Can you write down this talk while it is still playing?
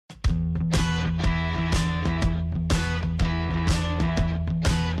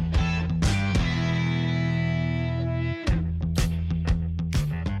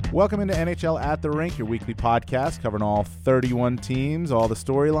Welcome into NHL at the Rink, your weekly podcast covering all 31 teams, all the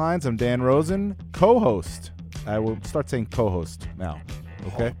storylines. I'm Dan Rosen, co-host. I will start saying co-host now.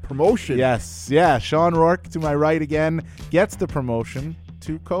 Okay. Promotion. Yes. Yeah. Shawn Roarke to my right again gets the promotion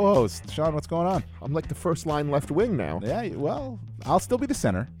to co-host. Shawn, what's going on? I'm like the first line left wing now. Yeah. Well, I'll still be the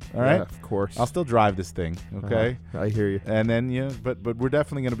center. All right. Yeah, of course. I'll still drive this thing. Okay. I hear you. And then but we're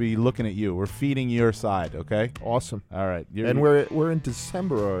definitely going to be looking at you. We're feeding your side. Okay. Awesome. All right. And we're in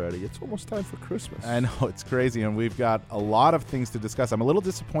December already. It's almost time for Christmas. I know, it's crazy, and we've got a lot of things to discuss. I'm a little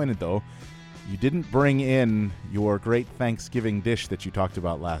disappointed, though. You didn't bring in your great Thanksgiving dish that you talked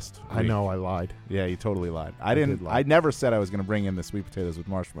about last week. I know, I lied. Yeah, you totally lied. I did lie. I never said I was going to bring in the sweet potatoes with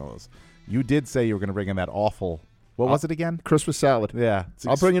marshmallows. You did say you were going to bring in that awful. What was it again? Christmas salad. Yeah.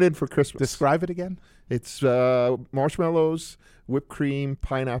 I'll bring it in for Christmas. Describe it again. It's marshmallows, whipped cream,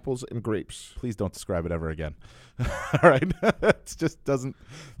 pineapples, and grapes. Please don't describe it ever again. All right. It just doesn't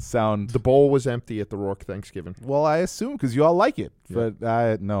sound. The bowl was empty at the Roarke Thanksgiving. Well, I assume because you all like it. Yeah.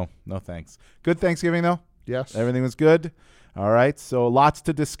 But no thanks. Good Thanksgiving, though? Yes. Everything was good? All right. So lots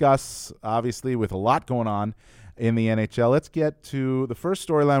to discuss, obviously, with a lot going on in the NHL. Let's get to the first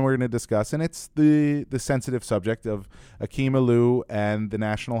storyline we're going to discuss, and it's the sensitive subject of Akim Aliu and the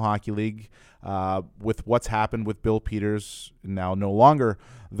National Hockey League with what's happened with Bill Peters, now no longer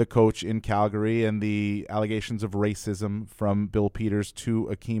the coach in Calgary, and the allegations of racism from Bill Peters to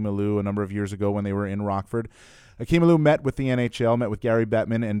Akim Aliu a number of years ago when they were in Rockford. Akim Aliu met with the NHL, met with Gary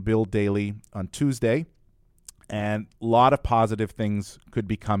Bettman and Bill Daly on Tuesday, and a lot of positive things could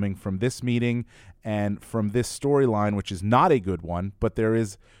be coming from this meeting and from this storyline, which is not a good one, but there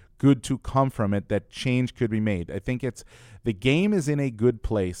is good to come from it, that change could be made. I think the game is in a good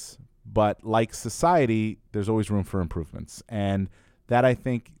place, but like society, there's always room for improvements. And that, I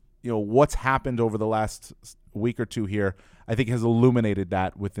think, what's happened over the last week or two here, I think has illuminated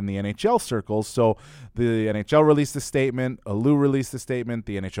that within the NHL circles. So the NHL released a statement, Aliu released a statement,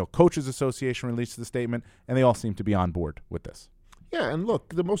 the NHL Coaches Association released a statement, and they all seem to be on board with this. Yeah, and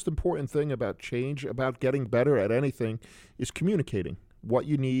look, the most important thing about change, about getting better at anything, is communicating what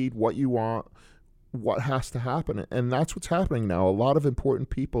you need, what you want, what has to happen. And that's what's happening now. A lot of important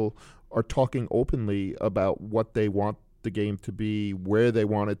people are talking openly about what they want the game to be, where they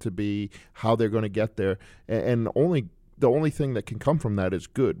want it to be, how they're going to get there. And the only thing that can come from that is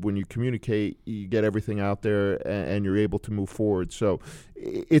good. When you communicate, you get everything out there and you're able to move forward. So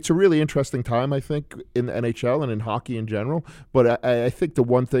it's a really interesting time, I think, in the NHL and in hockey in general. But I think the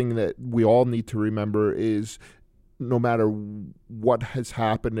one thing that we all need to remember is no matter what has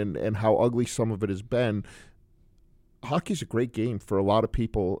happened and how ugly some of it has been, hockey's a great game for a lot of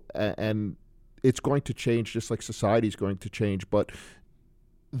people, and it's going to change just like society is going to change. But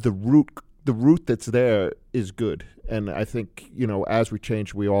the root that's there is good. And I think, as we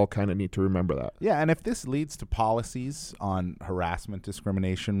change, we all kind of need to remember that. Yeah, and if this leads to policies on harassment,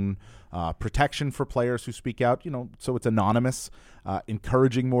 discrimination, protection for players who speak out, so it's anonymous,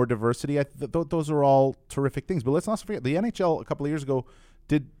 encouraging more diversity, those are all terrific things. But let's not forget, the NHL a couple of years ago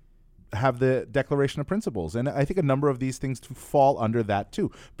did have the Declaration of Principles, and I think a number of these things fall under that too.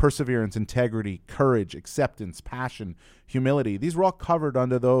 Perseverance, integrity, courage, acceptance, passion, humility. These were all covered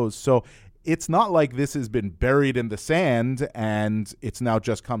under those. So it's not like this has been buried in the sand and it's now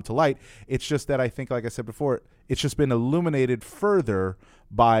just come to light. It's just that I think, like I said before, it's just been illuminated further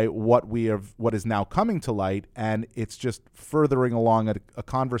by what is now coming to light, and it's just furthering along a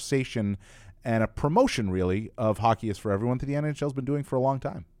conversation and a promotion, really, of Hockey is for Everyone that the NHL's been doing for a long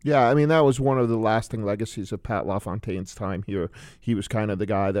time. Yeah, I mean, that was one of the lasting legacies of Pat LaFontaine's time here. He was kind of the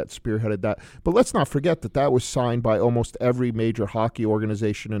guy that spearheaded that. But let's not forget that was signed by almost every major hockey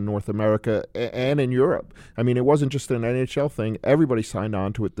organization in North America and in Europe. I mean, it wasn't just an NHL thing. Everybody signed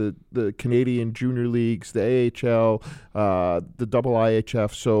on to it. The Canadian Junior Leagues, the AHL, the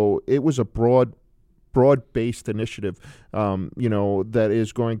IIHF. So it was a broad-based initiative, that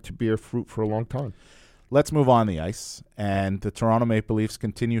is going to bear fruit for a long time. Let's move on the ice. And the Toronto Maple Leafs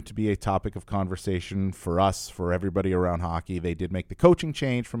continue to be a topic of conversation for us, for everybody around hockey. They did make the coaching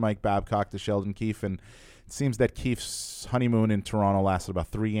change from Mike Babcock to Sheldon Keefe, and it seems that Keefe's honeymoon in Toronto lasted about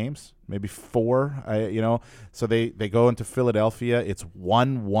 3 games, maybe 4, So they go into Philadelphia. It's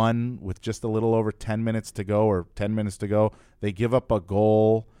 1-1 with just a little over 10 minutes to go, or 10 minutes to go. They give up a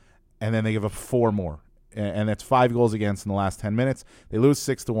goal, and then they give up 4 more. And that's 5 goals against in the last 10 minutes. They lose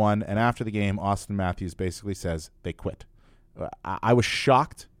 6-1, and after the game, Austin Matthews basically says they quit. I was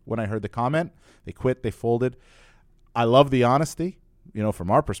shocked when I heard the comment. They quit, they folded. I love the honesty.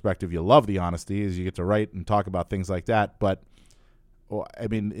 From our perspective, you love the honesty as you get to write and talk about things like that. But, I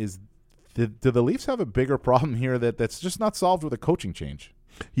mean, do the Leafs have a bigger problem here that's just not solved with a coaching change?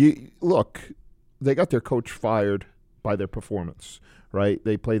 Look, they got their coach fired by their performance, right?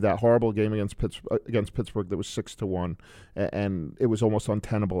 They played that horrible game against Pittsburgh that was 6-1, and it was almost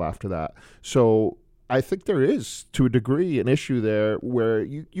untenable after that. So I think there is, to a degree, an issue there where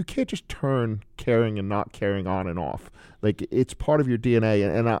you can't just turn caring and not caring on and off. Like, it's part of your DNA.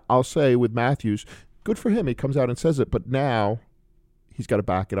 And I'll say with Matthews, good for him. He comes out and says it, but now he's got to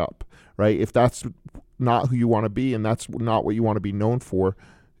back it up, right? If that's not who you want to be and that's not what you want to be known for,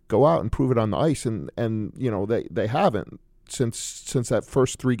 go out and prove it on the ice. And you know, they haven't. Since that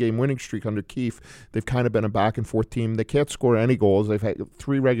first 3-game winning streak under Keefe, they've kind of been a back-and-forth team. They can't score any goals. They've had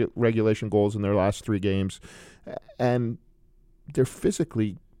 3 regulation goals in their last 3 games. And they're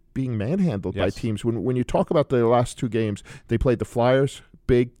physically being manhandled by teams. When you talk about the last 2 games, they played the Flyers,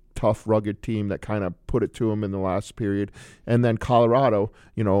 big, tough, rugged team that kind of put it to them in the last period. And then Colorado,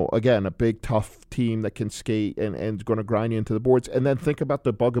 you know, again, a big, tough team that can skate and going to grind you into the boards. And then think about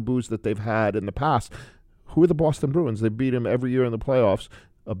the bugaboos that they've had in the past. Who are the Boston Bruins? They beat them every year in the playoffs.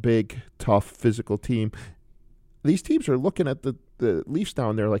 A big, tough, physical team. These teams are looking at the Leafs now,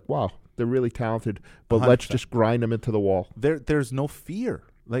 and they're like, wow, they're really talented, but 100%. Let's just grind them into the wall. There's no fear.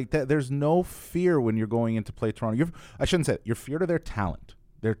 Like that. There's no fear when you're going into play Toronto. I shouldn't say it. You're feared of their talent.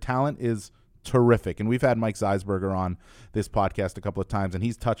 Their talent is terrific. And we've had Mike Zeisberger on this podcast a couple of times, and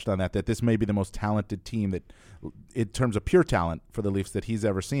he's touched on that this may be the most talented team that, in terms of pure talent for the Leafs, that he's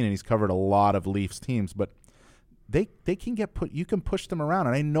ever seen. And he's covered a lot of Leafs teams, but they can get you can push them around.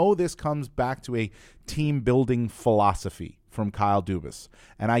 And I know this comes back to a team building philosophy from Kyle Dubas,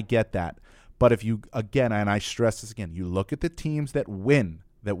 and I get that. But if you, again, and I stress this again, you look at the teams that win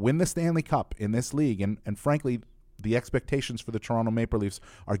the Stanley Cup in this league, and frankly, the expectations for the Toronto Maple Leafs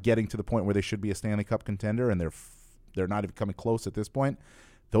are getting to the point where they should be a Stanley Cup contender, and they're not even coming close at this point.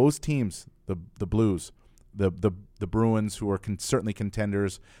 Those teams, the Blues, the Bruins, who are certainly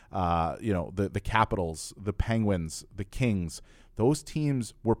contenders, the Capitals, the Penguins, the Kings, those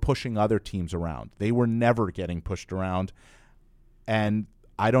teams were pushing other teams around. They were never getting pushed around, and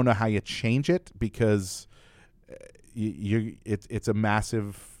I don't know how you change it, because it's a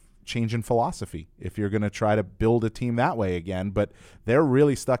massive change in philosophy if you're going to try to build a team that way again. But they're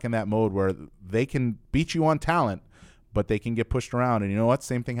really stuck in that mode where they can beat you on talent, but they can get pushed around. And you know what?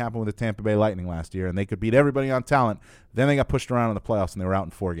 Same thing happened with the Tampa Bay Lightning last year, and they could beat everybody on talent. Then they got pushed around in the playoffs, and they were out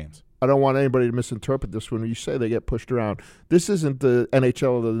in 4 games. I don't want anybody to misinterpret this when you say they get pushed around. This isn't the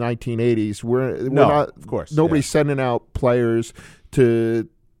NHL of the 1980s. We're not, of course. Nobody's sending out players to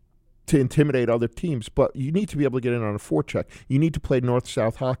intimidate other teams, but you need to be able to get in on a forecheck. You need to play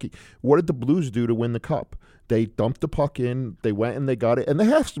north-south hockey. What did the Blues do to win the Cup? They dumped the puck in, they went and they got it, and they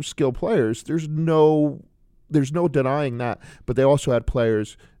have some skilled players. There's no denying that, but they also had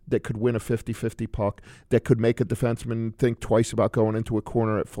players that could win a 50-50 puck, that could make a defenseman think twice about going into a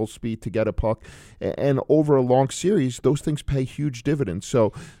corner at full speed to get a puck. And over a long series, those things pay huge dividends.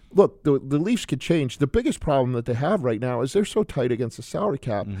 So, look, the Leafs could change. The biggest problem that they have right now is they're so tight against the salary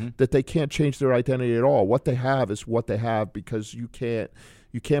cap that they can't change their identity at all. What they have is what they have, because you can't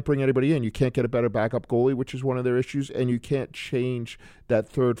bring anybody in. You can't get a better backup goalie, which is one of their issues, and you can't change that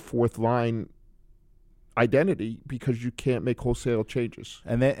third, fourth line identity because you can't make wholesale changes.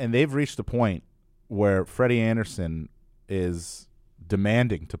 And they've reached the point where Freddie Anderson is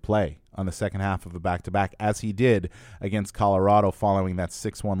demanding to play on the second half of a back-to-back, as he did against Colorado following that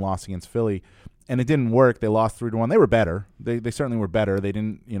 6-1 loss against Philly. And it didn't work. They lost 3-1. They were better. They certainly were better. They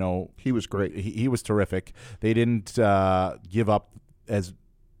didn't, He was great. He was terrific. They didn't give up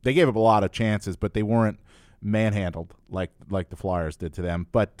they gave up a lot of chances, but they weren't manhandled like the Flyers did to them.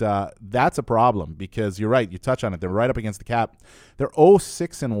 But that's a problem, because you're right. You touch on it. They're right up against the cap. They're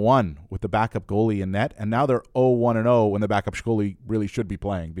 0-6-1 with the backup goalie in net, and now they're 0-1-0 when the backup goalie really should be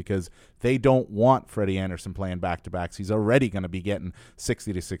playing, because they don't want Freddie Anderson playing back-to-backs. He's already going to be getting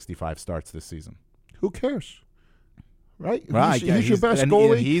 60 to 65 starts this season. Who cares? Right? Right. He's your best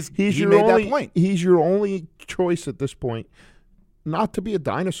goalie. He made that point. He's your only choice at this point. Not to be a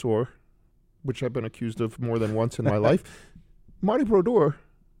dinosaur, which I've been accused of more than once in my life. Marty Brodeur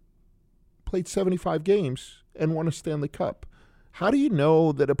played 75 games and won a Stanley Cup. How do you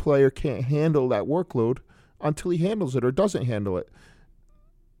know that a player can't handle that workload until he handles it or doesn't handle it?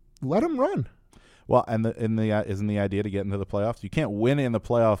 Let him run. Well, and isn't the idea to get into the playoffs? You can't win in the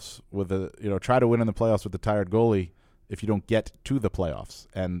playoffs try to win in the playoffs with a tired goalie if you don't get to the playoffs.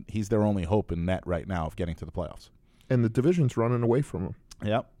 And he's their only hope in net right now of getting to the playoffs. And the division's running away from him.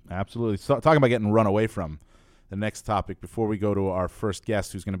 Yep, absolutely. So, talking about getting run away from, the next topic before we go to our first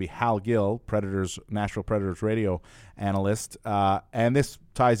guest, who's going to be Hal Gill, Nashville Predators radio analyst. And this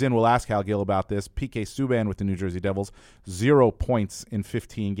ties in. We'll ask Hal Gill about this. PK Subban with the New Jersey Devils, 0 points in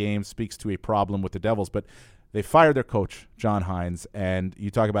 15 games, speaks to a problem with the Devils. But they fired their coach, John Hynes, and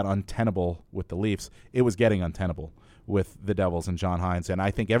you talk about untenable with the Leafs. It was getting untenable with the Devils and John Hynes. And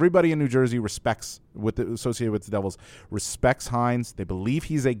I think everybody in New Jersey associated with the Devils respects Hynes. They believe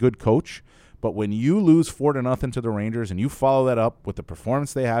he's a good coach. But when you lose 4-0 to the Rangers and you follow that up with the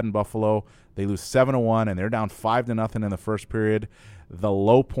performance they had in Buffalo, they lose 7-1 and they're down 5-0 in the first period. The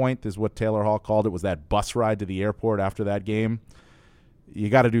low point is what Taylor Hall called it, was that bus ride to the airport after that game. You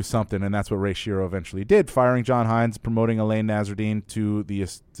got to do something, and that's what Ray Shero eventually did, firing John Hynes, promoting Alain Nasreddine to the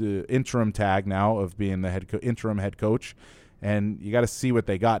interim tag now of being the interim head coach. And you got to see what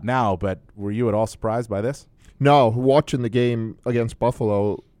they got now, but were you at all surprised by this? No, watching the game against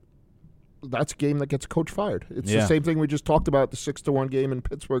Buffalo, that's a game that gets a coach fired. It's the same thing we just talked about, the 6-1 game in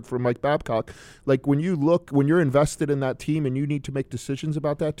Pittsburgh for Mike Babcock. Like when you're invested in that team and you need to make decisions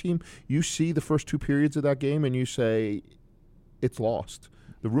about that team, you see the first 2 periods of that game and you say, it's lost.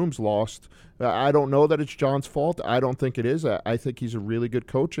 The room's lost. I don't know that it's John's fault. I don't think it is. I think he's a really good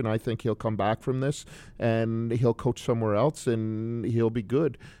coach, and I think he'll come back from this and he'll coach somewhere else and he'll be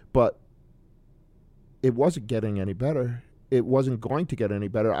good. But it wasn't getting any better. It wasn't going to get any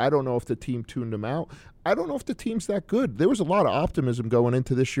better. I don't know if the team tuned him out. I don't know if the team's that good. There was a lot of optimism going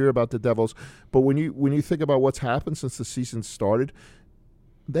into this year about the Devils, but when you think about what's happened since the season started,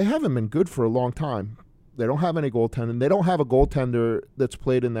 they haven't been good for a long time. They don't have any goaltending. They don't have a goaltender that's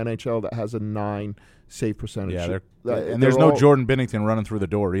played in the NHL that has a 9 save percentage. Yeah, and there's no Jordan Binnington running through the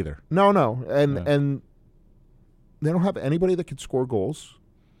door either. No, and they don't have anybody that can score goals.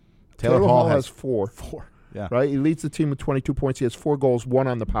 Taylor Hall has 4. Yeah. Right? He leads the team with 22 points. He has 4 goals, 1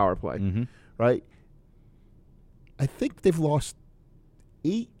 on the power play. Mm-hmm. Right? I think they've lost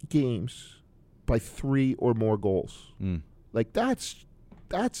 8 games by 3 or more goals. Like that's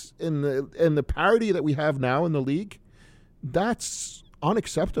in the parity that we have now in the league, that's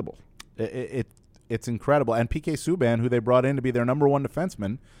unacceptable. It's incredible. And PK Subban, who they brought in to be their number 1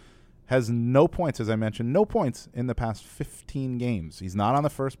 defenseman, has no points, as I mentioned, no points in the past 15 games. He's not on the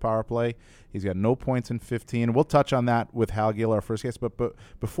first power play. He's got no points in 15. We'll touch on that with Hal Gill, our first guest. But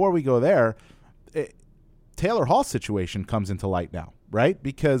before we go there, Taylor Hall's situation comes into light now, right?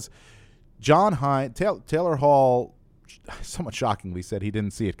 Because John Hynes, Taylor Hall somewhat shockingly said he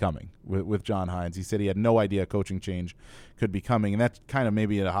didn't see it coming with John Hynes. He said he had no idea a coaching change could be coming. And that's kind of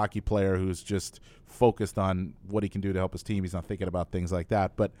maybe a hockey player who's just focused on what he can do to help his team. He's not thinking about things like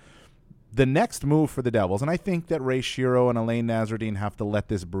that. But the next move for the Devils, and I think that Ray Shero and Alain Nasreddine have to let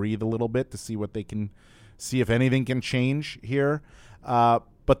this breathe a little bit to see what they can see if anything can change here.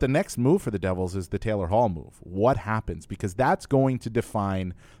 But the next move for the Devils is the Taylor Hall move. What happens? Because that's going to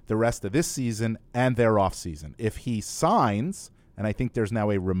define the rest of this season and their offseason. If he signs, and I think there's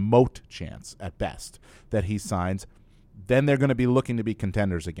now a remote chance at best that he signs, then they're going to be looking to be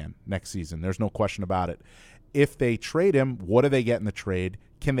contenders again next season. There's no question about it. If they trade him, what do they get in the trade?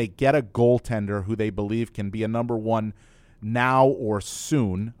 Can they get a goaltender who they believe can be a number 1 now or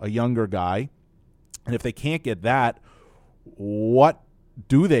soon, a younger guy? And if they can't get that, what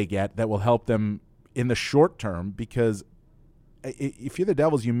do they get that will help them in the short term? Because if you're the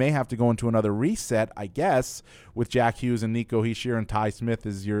Devils, you may have to go into another reset, I guess, with Jack Hughes and Nico Hischier and Ty Smith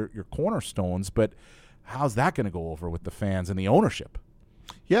as your cornerstones. But how's that going to go over with the fans and the ownership?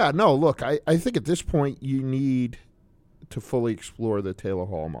 Yeah, no, look, I think at this point you need to fully explore the Taylor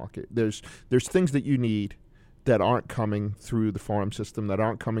Hall market. There's things that you need that aren't coming through the farm system, that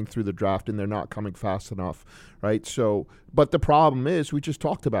aren't coming through the draft, and they're not coming fast enough, right? So, but the problem is, we just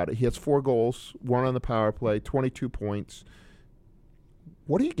talked about it. He has 4 goals, 1 on the power play, 22 points.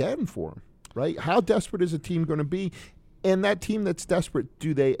 What are you getting for him, right? How desperate is a team going to be? And that team that's desperate,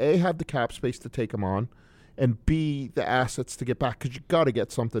 do they, A, have the cap space to take him on, and B, the assets to get back? Because you got to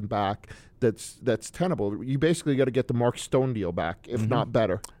get something back that's tenable. You basically got to get the Mark Stone deal back, if not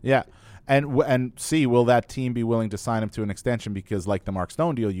better. Yeah. And see, will that team be willing to sign him to an extension? Because like the Mark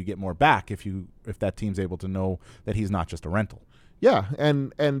Stone deal, you get more back if that team's able to know that he's not just a rental. Yeah,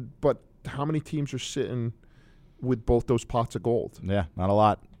 but how many teams are sitting with both those pots of gold? Yeah, not a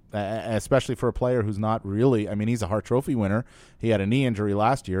lot, especially for a player who's not really. I mean, he's a Hart Trophy winner. He had a knee injury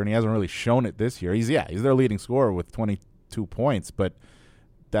last year, and he hasn't really shown it this year. He's their leading scorer with 22 points, but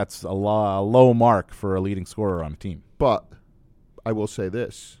that's a low mark for a leading scorer on a team. But I will say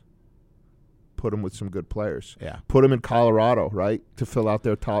this. Put him with some good players. Yeah. Put him in Colorado, right, to fill out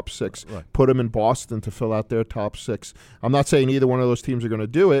their top 6. Right. Put him in Boston to fill out their top 6. I'm not saying either one of those teams are going to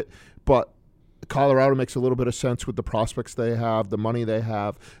do it, but Colorado makes a little bit of sense with the prospects they have, the money they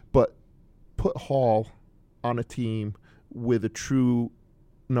have, but put Hall on a team with a true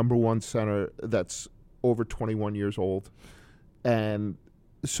number one center that's over 21 years old and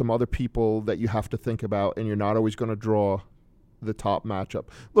some other people that you have to think about, and you're not always going to draw the top matchup.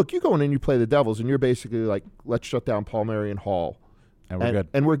 Look, you go in and you play the Devils, and you're basically like, let's shut down Palmieri and Hall. And we're good.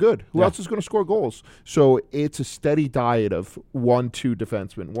 And we're good. Who else is going to score goals? So it's a steady diet of 1-2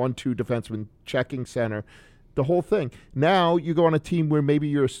 defenseman, checking center, the whole thing. Now you go on a team where maybe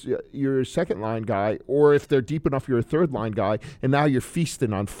you're a second-line guy, or if they're deep enough, you're a third-line guy, and now you're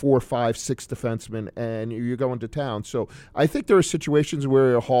feasting on 4, 5, 6 defensemen, and you're going to town. So I think there are situations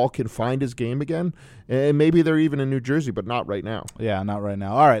where Hall can find his game again, and maybe they're even in New Jersey, but not right now. Yeah, not right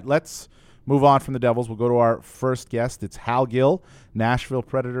now. All right, let's move on from the Devils. We'll go to our first guest. It's Hal Gill, Nashville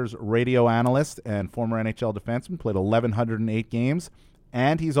Predators radio analyst and former NHL defenseman, played 1,108 games,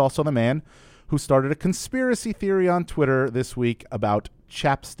 and he's also the man who started a conspiracy theory on Twitter this week about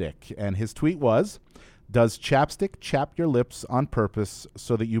chapstick. And his tweet was, does chapstick chap your lips on purpose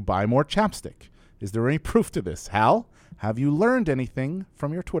so that you buy more chapstick? Is there any proof to this? Hal, have you learned anything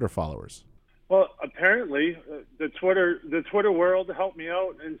from your Twitter followers? Well, apparently the Twitter world helped me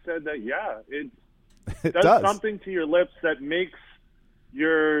out and said that, it does something to your lips that makes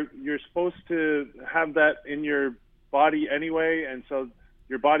you're supposed to have that in your body anyway, and so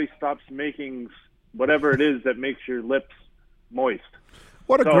your body stops making whatever it is that makes your lips moist.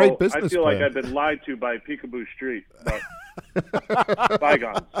 What a great business I feel plan. like I've been lied to by Peekaboo Street.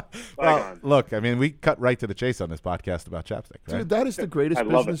 Bygones. Well, look, I mean, we cut right to the chase on this podcast about chapstick, right? Dude, that is the greatest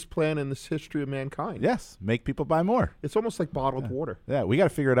business plan in the history of mankind. Yes, make people buy more. It's almost like bottled water. Yeah, we got to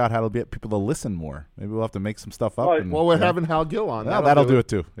figure it out how to get people to listen more. Maybe we'll have to make some stuff up. Well, we're having Hal Gill on. Well, that'll do it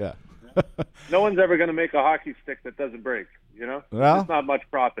too, yeah. No one's ever going to make a hockey stick that doesn't break, you know? Well, there's not much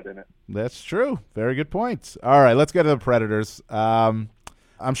profit in it. That's true. Very good point. All right, let's get to the Predators.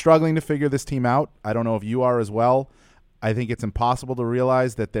 I'm struggling to figure this team out. I don't know if you are as well. I think it's impossible to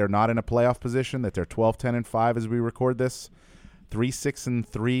realize that they're not in a playoff position, that they're 12-10-5 as we record this,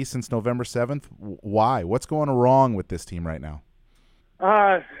 3-6-3 since November 7th. Why? What's going wrong with this team right now?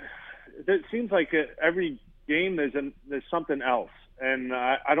 It seems like every game there's something else, and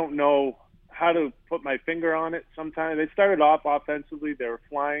I don't know how to put my finger on it. Sometimes they started off offensively, they were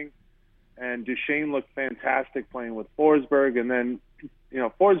flying, and Duchesne looked fantastic playing with Forsberg, and then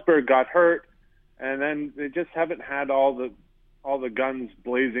Forsberg got hurt. And then they just haven't had all the guns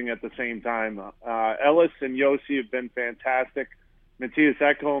blazing at the same time. Ellis and Yossi have been fantastic. Matthias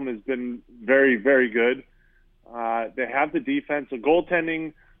Ekholm has been very, very good. They have the defense. The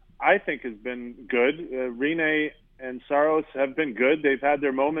goaltending, I think, has been good. Rinne and Saros have been good. They've had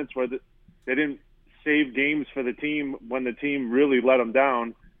their moments where they didn't save games for the team when the team really let them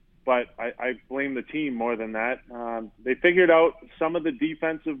down. But I blame the team more than that. They figured out some of the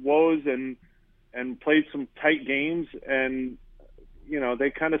defensive woes and played some tight games, and they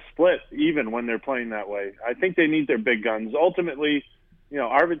kind of split even when they're playing that way. I think they need their big guns. Ultimately,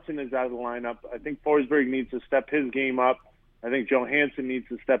 Arvidsson is out of the lineup. I think Forsberg needs to step his game up. I think Johansson needs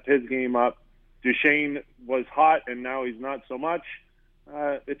to step his game up. Duchesne was hot, and now he's not so much.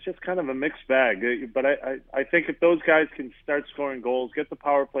 It's just kind of a mixed bag. But I think if those guys can start scoring goals, get the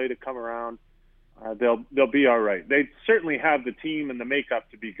power play to come around, they'll be all right. They certainly have the team and the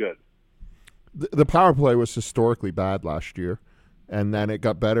makeup to be good. The power play was historically bad last year, and then it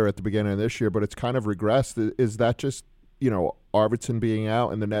got better at the beginning of this year, but it's kind of regressed. Is that just, Arvidsson being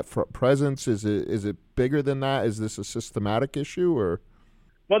out and the net presence? Is it bigger than that? Is this a systematic issue? Or?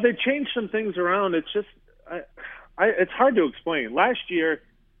 Well, they changed some things around. It's just it's hard to explain. Last year,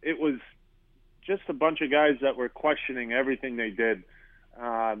 it was just a bunch of guys that were questioning everything they did.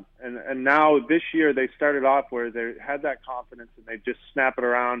 And now this year they started off where they had that confidence and they just snap it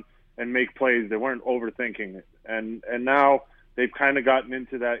around and make plays. They weren't overthinking it. And now they've kind of gotten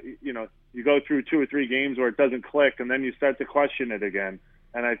into that, you go through 2 or 3 games where it doesn't click and then you start to question it again.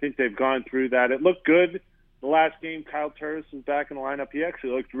 And I think they've gone through that. It looked good. The last game, Kyle Turris was back in the lineup. He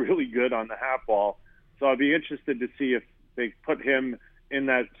actually looked really good on the half ball. So I'd be interested to see if they put him in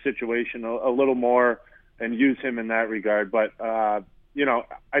that situation a little more and use him in that regard. But,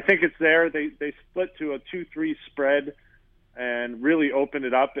 I think it's there. They split to a 2-3 spread and really opened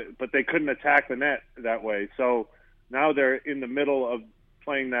it up, but they couldn't attack the net that way. So now they're in the middle of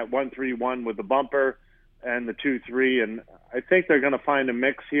playing that 1-3-1 with the bumper and the 2-3, and I think they're going to find a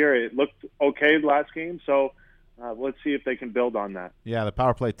mix here. It looked okay last game, so let's see if they can build on that. Yeah, the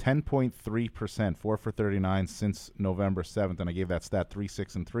power play 10.3%, 4 for 39 since November 7th, and I gave that stat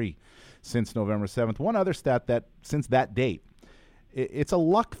 3-6-3 since November 7th. One other stat that since that date it's a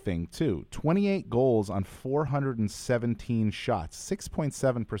luck thing, too. 28 goals on 417 shots,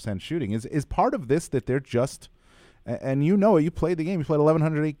 6.7% shooting. Is part of this that they're just, and you played the game, you played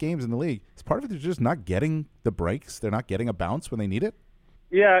 1,108 games in the league. Is part of it they're just not getting the breaks? They're not getting a bounce when they need it?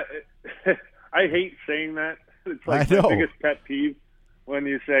 Yeah, I hate saying that. It's like my biggest pet peeve when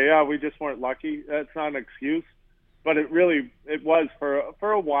you say, we just weren't lucky. That's not an excuse. But it was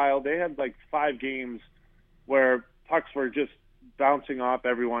for a while. They had like 5 games where pucks were just bouncing off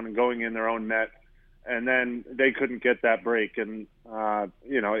everyone and going in their own net, and then they couldn't get that break. And,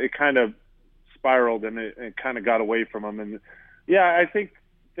 it kind of spiraled and it kind of got away from them. And, I think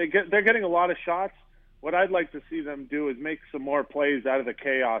they're getting a lot of shots. What I'd like to see them do is make some more plays out of the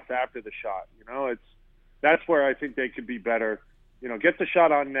chaos after the shot. That's where I think they could be better. Get the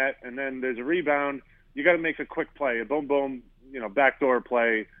shot on net, and then there's a rebound. You got to make a quick play, a boom, boom, backdoor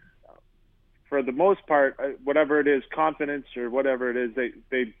play. For the most part, whatever it is, confidence or whatever it is,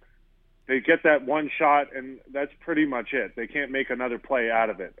 they get that one shot, and that's pretty much it. They can't make another play out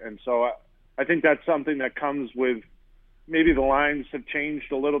of it. And so I think that's something that comes with maybe the lines have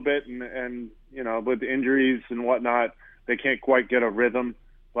changed a little bit, and with injuries and whatnot, they can't quite get a rhythm.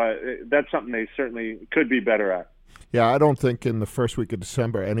 But that's something they certainly could be better at. Yeah, I don't think in the first week of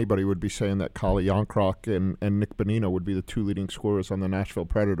December anybody would be saying that Calle Jarnkrok and Nick Bonino would be the 2 leading scorers on the Nashville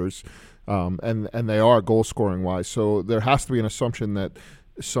Predators, and they are goal-scoring wise. So there has to be an assumption that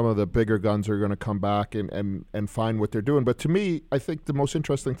some of the bigger guns are going to come back and find what they're doing. But to me, I think the most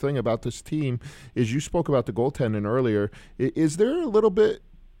interesting thing about this team is you spoke about the goaltending earlier. Is there a little bit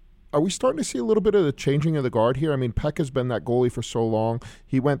 – are we starting to see a little bit of the changing of the guard here? I mean, Peck has been that goalie for so long.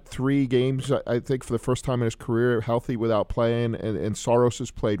 He went 3 games, I think, for the first time in his career, healthy without playing, and Saros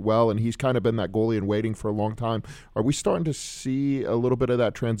has played well, and he's kind of been that goalie in waiting for a long time. Are we starting to see a little bit of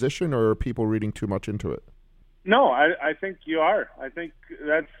that transition, or are people reading too much into it? No, I think you are. I think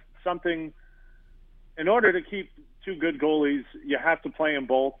that's something – in order to keep 2 good goalies, you have to play them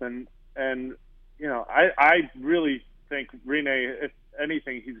both. And I really think Rene, if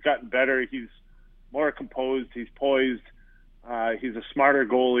anything, he's gotten better. He's more composed. He's poised. He's a smarter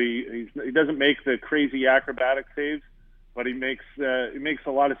goalie. He doesn't make the crazy acrobatic saves, but he makes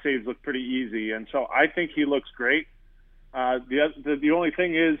a lot of saves look pretty easy. And so I think he looks great. The only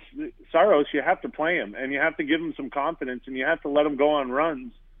thing is, Saros, you have to play him, and you have to give him some confidence, and you have to let him go on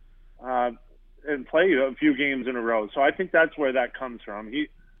runs and play a few games in a row. So I think that's where that comes from.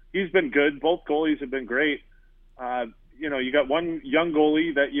 He's been good. Both goalies have been great. You got one young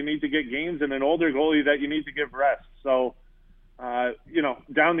goalie that you need to get games and an older goalie that you need to give rest. So,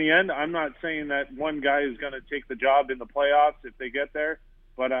 down the end, I'm not saying that one guy is going to take the job in the playoffs if they get there,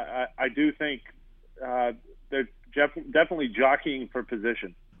 but I do think they're definitely jockeying for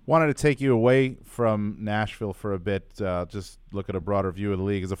position. Wanted to take you away from Nashville for a bit, just look at a broader view of the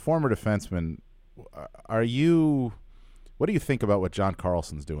league. As a former defenseman, what do you think about what John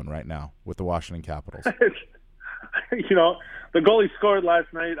Carlson's doing right now with the Washington Capitals? The goalie scored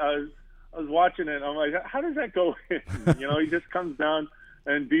last night. I was watching it. I'm like, how does that go in? He just comes down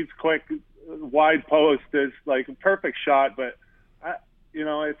and beats quick, wide post. It's like a perfect shot, but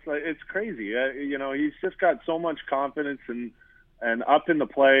it's crazy. He's just got so much confidence and up in the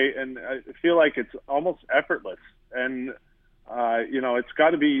play, and I feel like it's almost effortless. And it's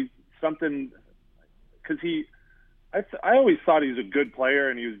got to be something, because I always thought he was a good player,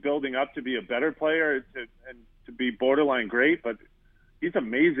 and he was building up to be a better player and to be borderline great, but he's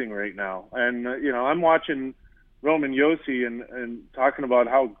amazing right now. And I'm watching Roman Josi and talking about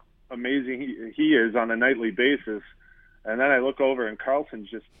how amazing he is on a nightly basis, and then I look over and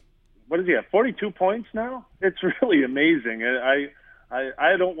Carlson's just, what does he have, 42 points now? It's really amazing. I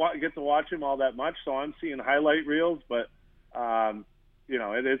don't get to watch him all that much, so I'm seeing highlight reels, but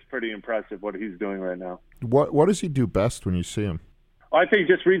it is pretty impressive what he's doing right now. What does he do best when you see him? I think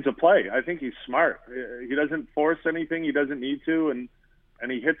he just reads a play. I think he's smart. He doesn't force anything. He doesn't need to, and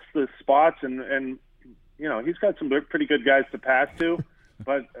he hits the spots, and he's got some pretty good guys to pass to,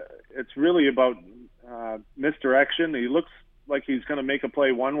 but it's really about misdirection. He looks like he's going to make a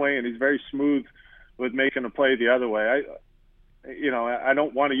play one way, and he's very smooth with making a play the other way. I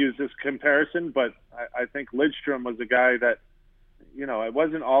don't want to use this comparison, but I think Lidstrom was a guy that, it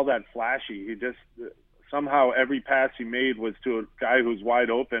wasn't all that flashy. He just somehow every pass he made was to a guy who's wide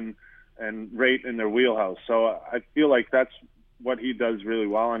open and right in their wheelhouse. So I feel like that's what he does really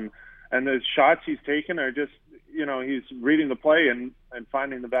well. And the shots he's taken are just, he's reading the play and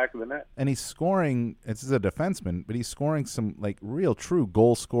finding the back of the net. And he's scoring, this is a defenseman, but he's scoring some like real true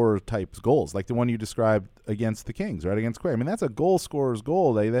goal scorer type goals, like the one you described against the Kings, right, against Quay. I mean, that's a goal scorer's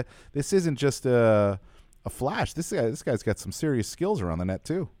goal. This isn't just a a flash. This guy's got some serious skills around the net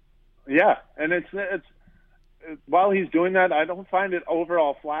too. Yeah, and it's while he's doing that, I don't find it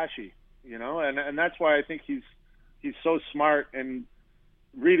overall flashy, and that's why I think he's so smart in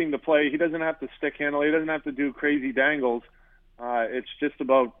reading the play. He doesn't have to stick handle. He doesn't have to do crazy dangles. It's just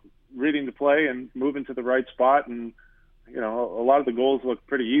about reading the play and moving to the right spot. And a lot of the goals look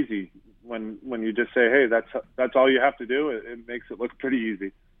pretty easy when you just say, hey, that's all you have to do. It makes it look pretty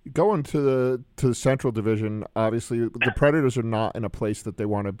easy. Going to the Central Division, obviously the Predators are not in a place that they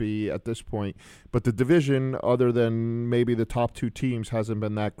want to be at this point. But the division, other than maybe the top two teams, hasn't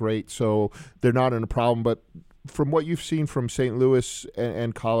been that great. So they're not in a problem. But from what you've seen from St. Louis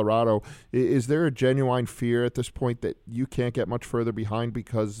and Colorado, is there a genuine fear at this point that you can't get much further behind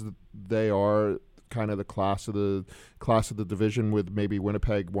because they are kind of the class of the division, with maybe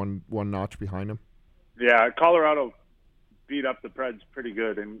Winnipeg one notch behind them? Yeah, Colorado beat up the Preds pretty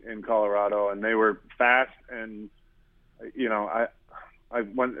good in Colorado, and they were fast. And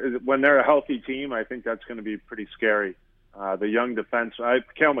when they're a healthy team, I think that's going to be pretty scary. The young defense,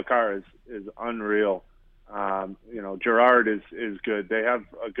 Cale Makar is unreal. Gerard is good. They have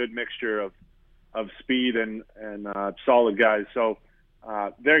a good mixture of speed and solid guys. So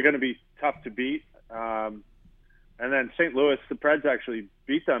they're going to be tough to beat. And then St. Louis, the Preds actually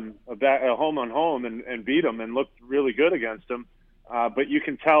beat them home on home and beat them and looked really good against them. But you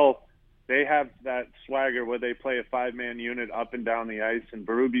can tell they have that swagger where they play a 5-man unit up and down the ice. And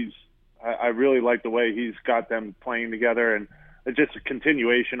Berube's, I really like the way he's got them playing together. And it's just a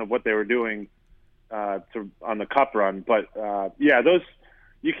continuation of what they were doing on the cup run. But, those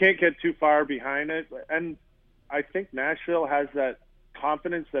you can't get too far behind it. And I think Nashville has that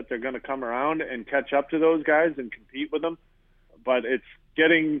confidence that they're going to come around and catch up to those guys and compete with them. But it's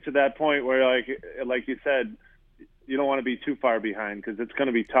getting to that point where, like you said, you don't want to be too far behind because it's going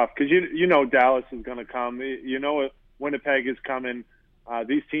to be tough. Because Dallas is going to come. Winnipeg is coming.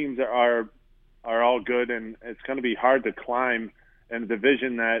 These teams are all good, and it's going to be hard to climb in a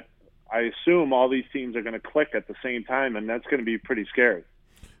division that I assume all these teams are going to click at the same time, and that's going to be pretty scary.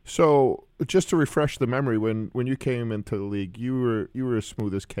 So, just to refresh the memory, when you came into the league, you were as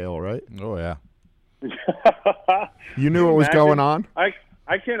smooth as Cale, right? Oh yeah. You knew what was going on?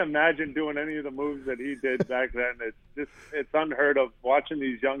 I can't imagine doing any of the moves that he did back then. It's unheard of watching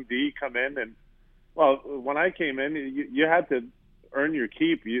these young D come in. And when I came in, you had to earn your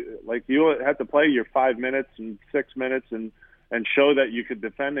keep. You had to play your 5 minutes and 6 minutes and show that you could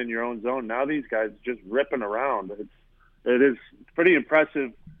defend in your own zone. Now these guys are just ripping around. It is pretty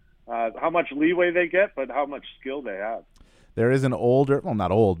impressive how much leeway they get, but how much skill they have. There is an older, well,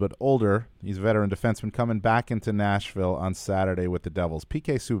 not old, but older, he's a veteran defenseman coming back into Nashville on Saturday with the Devils.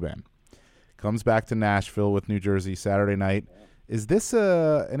 PK Subban comes back to Nashville with New Jersey Saturday night. Is this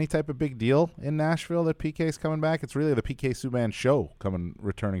any type of big deal in Nashville that PK is coming back? It's really the PK Subban show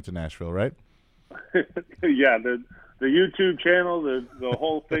returning to Nashville, right? Yeah, the YouTube channel, the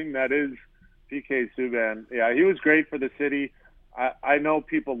whole thing that is PK Subban. Yeah, he was great for the city. I know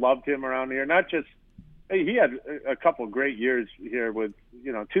people loved him around here. Not just he had a couple great years here with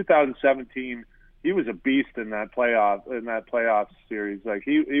 2017. He was a beast in that playoff series. Like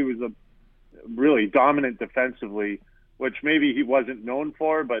he was a really dominant defensively, which maybe he wasn't known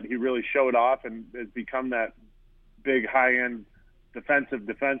for, but he really showed off and has become that big high-end defensive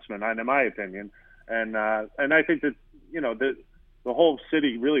defenseman, in my opinion. And I think that the whole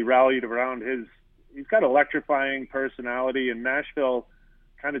city really rallied around his. He's got electrifying personality, and Nashville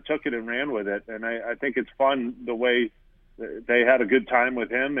kind of took it and ran with it. And I think it's fun the way they had a good time with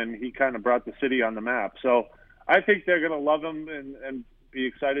him, and he kind of brought the city on the map. So I think they're going to love him and be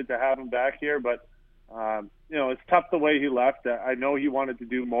excited to have him back here. But it's tough the way he left. I know he wanted to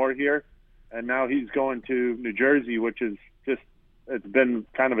do more here, and now he's going to New Jersey, which is it's been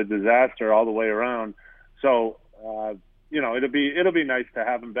kind of a disaster all the way around. So. It'll be nice to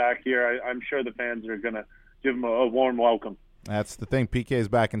have him back here. I'm sure the fans are going to give him a warm welcome. That's the thing. PK is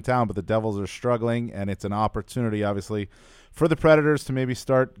back in town, but the Devils are struggling, and it's an opportunity, obviously, for the Predators to maybe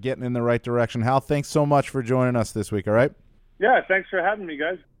start getting in the right direction. Hal, thanks so much for joining us this week, all right? Yeah, thanks for having me,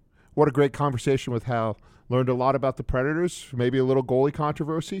 guys. What a great conversation with Hal. Learned a lot about the Predators, maybe a little goalie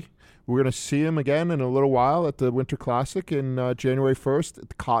controversy. We're going to see him again in a little while at the Winter Classic in January 1st at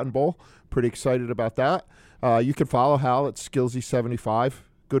the Cotton Bowl. Pretty excited about that. You can follow Hal at Skillsy75.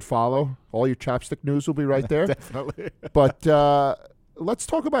 Good follow. All your chapstick news will be right there. Definitely. But let's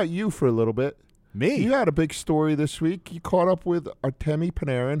talk about you for a little bit. Me? You had a big story this week. You caught up with Artemi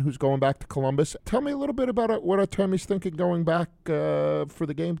Panarin, who's going back to Columbus. Tell me a little bit about what Artemi's thinking going back for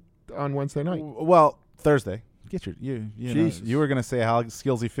the game on Wednesday night. Well, Thursday. Get your you were gonna say Hal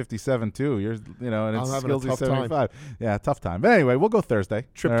Skillsy 57 too. You're and it's Skillsy 75. Yeah, tough time. But anyway, we'll go Thursday.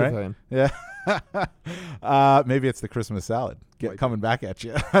 Tryptophan. Right? Yeah. Maybe it's the Christmas salad coming back at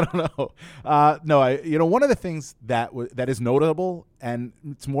you. I don't know. No, one of the things that is notable, and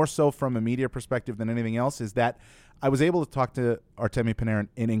it's more so from a media perspective than anything else, is that I was able to talk to Artemi Panarin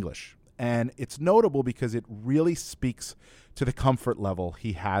in English. And it's notable because it really speaks to the comfort level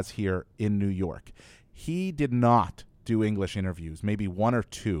he has here in New York. He did not do English interviews, maybe one or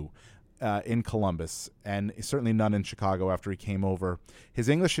two in Columbus, and certainly none in Chicago after he came over. His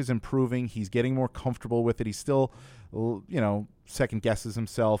English is improving. He's getting more comfortable with it. He still, second guesses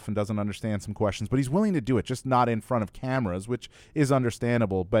himself and doesn't understand some questions, but he's willing to do it, just not in front of cameras, which is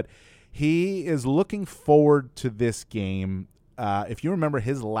understandable. But he is looking forward to this game. If you remember,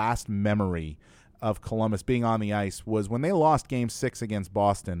 his last memory of Columbus being on the ice was when they lost Game 6 against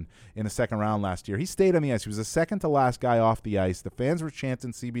Boston in the second round last year. He stayed on the ice. He was the second to last guy off the ice. The fans were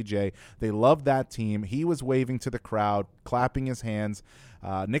chanting CBJ. They loved that team. He was waving to the crowd, clapping his hands.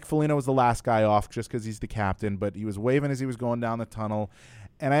 Nick Foligno was the last guy off just because he's the captain, but he was waving as he was going down the tunnel.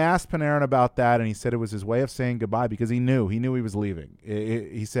 And I asked Panarin about that, and he said it was his way of saying goodbye because he knew he was leaving.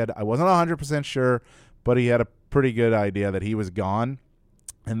 He said, I wasn't 100% sure, but he had a pretty good idea that he was gone.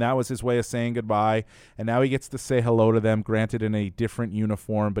 And that was his way of saying goodbye. And now he gets to say hello to them, granted in a different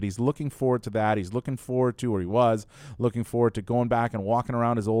uniform. But he's looking forward to that. He's looking forward to, or he was looking forward to going back and walking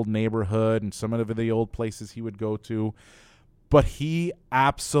around his old neighborhood and some of the old places he would go to. But he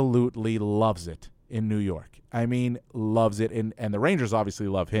absolutely loves it in New York. I mean, loves it. And the Rangers obviously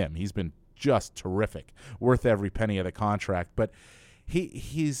love him. He's been just terrific, worth every penny of the contract. But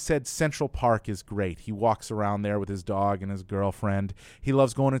He said Central Park is great. He walks around there with his dog and his girlfriend. He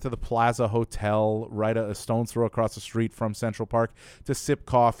loves going into the Plaza Hotel right a stone's throw across the street from Central Park to sip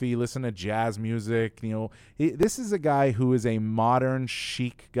coffee, listen to jazz music. This is a guy who is a modern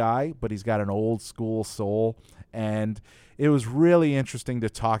chic guy, but he's got an old school soul. And it was really interesting to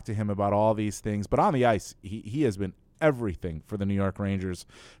talk to him about all these things. But on the ice, he has been everything for the New York Rangers.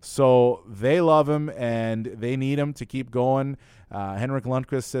 So they love him and they need him to keep going. Henrik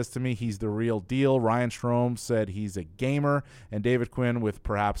Lundqvist says to me he's the real deal. Ryan Strome said he's a gamer. And David Quinn, with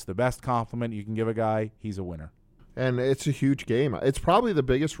perhaps the best compliment you can give a guy, he's a winner. And it's a huge game. It's probably the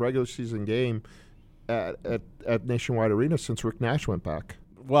biggest regular season game at Nationwide Arena since Rick Nash went back.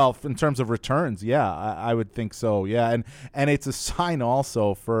 Well, in terms of returns, yeah, I would think so, yeah. And it's a sign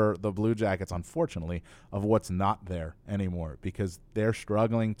also for the Blue Jackets, unfortunately, of what's not there anymore because they're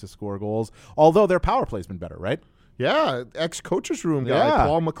struggling to score goals, although their power play's been better, right? Yeah, ex-coach's room guy,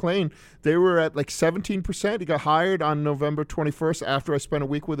 Paul McLean. They were at like 17%. He got hired on November 21st after I spent a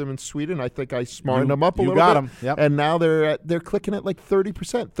week with him in Sweden. I think I smartened him up a little bit. You got him, yep. And now they're clicking at like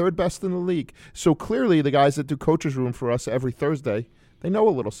 30%, third best in the league. So clearly the guys that do coach's room for us every Thursday, they know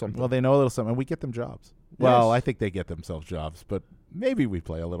a little something. Well, they know a little something, and we get them jobs. Yes. Well, I think they get themselves jobs, but maybe we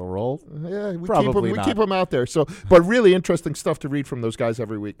play a little role. Yeah, we keep them out there. So, but really interesting stuff to read from those guys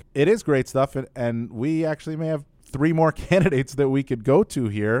every week. It is great stuff, and we actually may have 3 more candidates that we could go to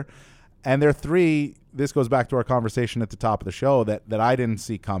here. And they're 3, this goes back to our conversation at the top of the show that I didn't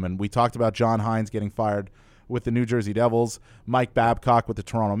see coming. We talked about John Hines getting fired with the New Jersey Devils, Mike Babcock with the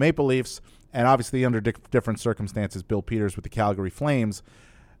Toronto Maple Leafs, and obviously under different circumstances, Bill Peters with the Calgary Flames.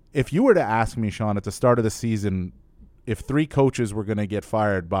 If you were to ask me, Sean, at the start of the season, if 3 coaches were going to get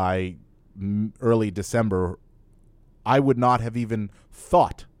fired by early December, I would not have even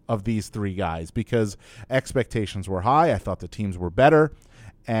thought of these 3 guys because expectations were high. I thought the teams were better,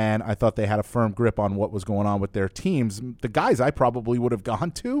 and I thought they had a firm grip on what was going on with their teams. The guys I probably would have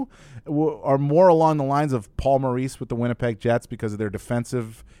gone to are more along the lines of Paul Maurice with the Winnipeg Jets because of their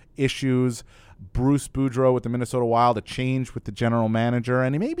defensive issues, Bruce Boudreau with the Minnesota Wild, a change with the general manager,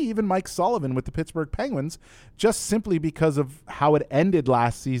 and maybe even Mike Sullivan with the Pittsburgh Penguins, just simply because of how it ended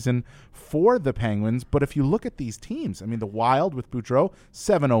last season for the Penguins. But if you look at these teams, I mean, the Wild with Boudreau,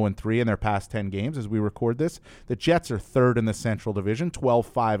 7-0-3 in their past 10 games as we record this. The Jets are 3rd in the Central Division,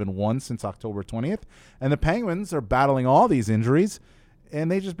 12-5-1 since October 20th. And the Penguins are battling all these injuries, and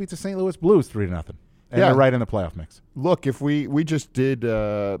they just beat the St. Louis Blues 3-0. And they're right in the playoff mix. Look, if we just did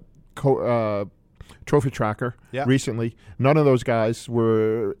Trophy Tracker recently, none of those guys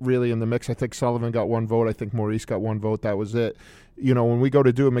were really in the mix. I think Sullivan got 1 vote. I think Maurice got 1 vote. That was it. When we go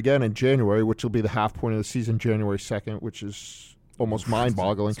to do them again in January, which will be the half point of the season, January 2nd, which is almost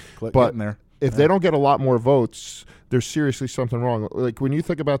mind-boggling. But if they don't get a lot more votes, there's seriously something wrong. Like when you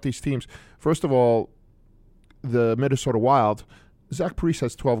think about these teams, first of all, the Minnesota Wild, Zach Parise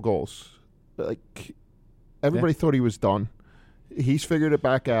has 12 goals. Like everybody thought he was done. He's figured it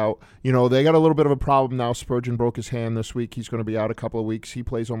back out. You know, they got a little bit of a problem now. Spurgeon broke his hand this week. He's going to be out a couple of weeks. He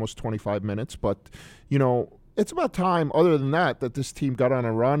plays almost 25 minutes. But, you know, it's about time, other than that this team got on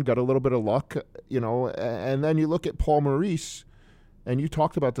a run, got a little bit of luck, you know. And then you look at Paul Maurice, and you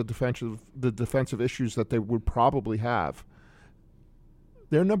talked about the defensive issues that they would probably have.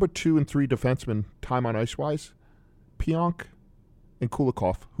 Their number 2 and 3 defensemen, time on ice-wise, Pionk and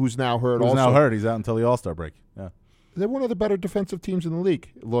Kulikov, who's now hurt also. Who's now hurt. He's out until the All-Star break. Yeah. They're one of the better defensive teams in the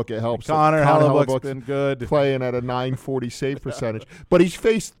league. Look, it helps. Connor Hellebuck's been good. Playing at a .940 save percentage. But he's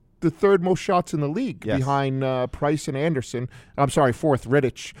faced the third most shots in the league behind Price and Anderson. I'm sorry, fourth,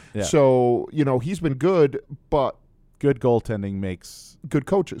 Rittich. Yeah. So, you know, he's been good, but... Good goaltending makes... Good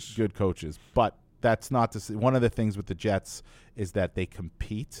coaches. Good coaches. But that's not to say... One of the things with the Jets is that they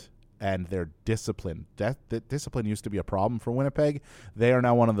compete and they're disciplined. That discipline used to be a problem for Winnipeg. They are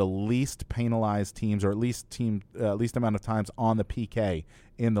now one of the least penalized teams, or at least amount of times on the PK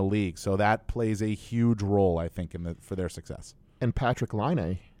in the league. So that plays a huge role, I think, for their success. And Patrick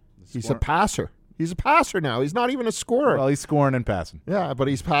Laine, he's a passer. He's a passer now. He's not even a scorer. Well, he's scoring and passing. Yeah, but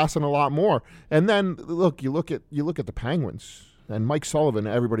he's passing a lot more. And then look, you look at the Penguins and Mike Sullivan.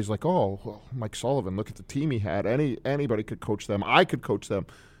 Everybody's like, oh, well, Mike Sullivan. Look at the team he had. Anybody could coach them. I could coach them.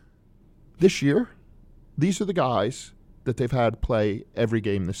 This year, these are the guys that they've had play every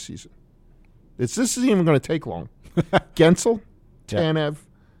game this season. This isn't even going to take long. Gensel, Tanev,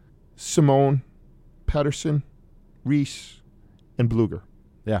 Simone, Pettersson, Reese, and Bluger.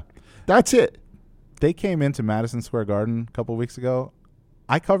 Yeah. That's it. They came into Madison Square Garden a couple of weeks ago.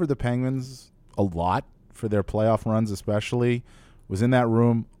 I covered the Penguins a lot for their playoff runs, especially. Was in that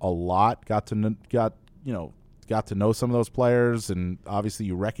room a lot. Got to know some of those players, and obviously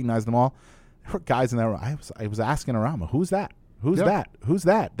you recognize them all. There were guys in that room. I was asking around, who's that? Who's that? Who's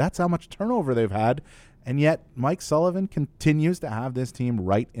that? That's how much turnover they've had, and yet Mike Sullivan continues to have this team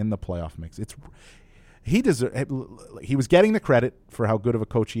right in the playoff mix. He was getting the credit for how good of a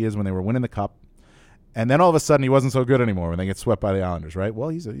coach he is when they were winning the cup. And then all of a sudden he wasn't so good anymore when they get swept by the Islanders, right? Well,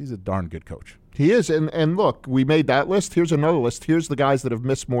 he's a darn good coach. He is. And look, we made that list. Here's another list. Here's the guys that have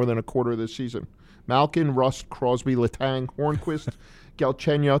missed more than a quarter of this season. Malkin, Rust, Crosby, Letang, Hornquist,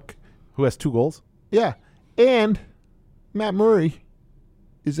 Galchenyuk. Who has 2 goals? Yeah. And Matt Murray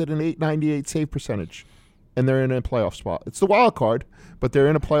is at an .898 save percentage. And they're in a playoff spot. It's the wild card, but they're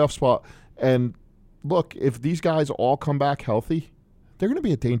in a playoff spot. And look, if these guys all come back healthy, they're going to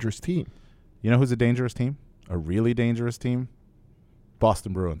be a dangerous team. You know who's a dangerous team? A really dangerous team?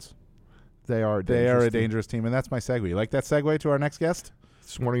 Boston Bruins. They are a dangerous team, and that's my segue. You like that segue to our next guest?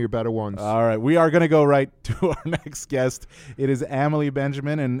 It's one of your better ones. All right. We are going to go right to our next guest. It is Amalie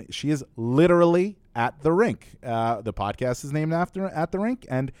Benjamin, and she is literally at the rink. The podcast is named after At the Rink,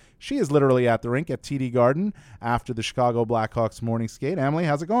 and she is literally at the rink at TD Garden after the Chicago Blackhawks morning skate. Amalie,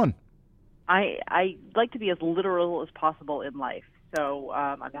 how's it going? I like to be as literal as possible in life. So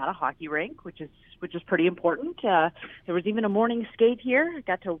I'm at a hockey rink, which is pretty important. There was even a morning skate here. I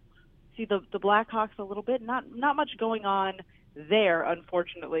got to see the Blackhawks a little bit. Not much going on there,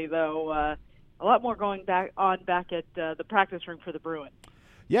 unfortunately, though. A lot more going back at the practice rink for the Bruins.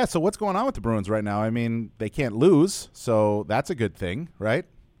 Yeah, so what's going on with the Bruins right now? I mean, they can't lose, so that's a good thing, right?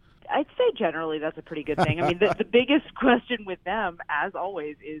 I'd say generally that's a pretty good thing. I mean, the biggest question with them, as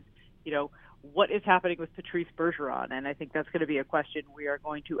always, is, you know, what is happening with Patrice Bergeron? And I think that's going to be a question we are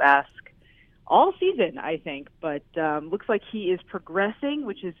going to ask all season, I think. But looks like he is progressing,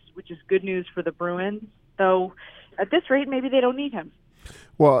 which is good news for the Bruins. Though at this rate, maybe they don't need him.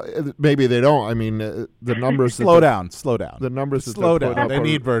 Well, maybe they don't. I mean, the numbers. slow down. The numbers. Slow down. They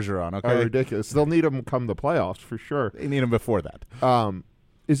need Bergeron. Okay, are ridiculous. They'll need him come the playoffs for sure. They need him before that.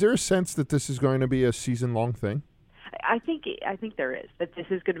 Is there a sense that this is going to be a season-long thing? I think there is, that this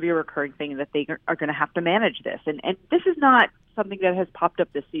is going to be a recurring thing, that they are going to have to manage this. And this is not something that has popped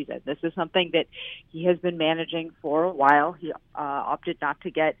up this season. This is something that he has been managing for a while. He opted not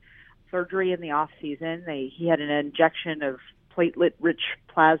to get surgery in the off season. He had an injection of platelet-rich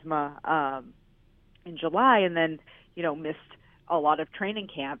plasma in July, and then missed a lot of training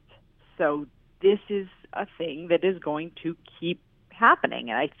camp. So this is a thing that is going to keep happening.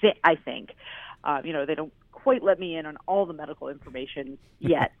 And I think they don't quite let me in on all the medical information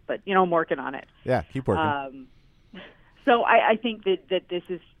yet, but I'm working on it. Yeah, keep working. So I think that this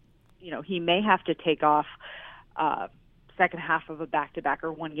is, he may have to take off second half of a back-to-back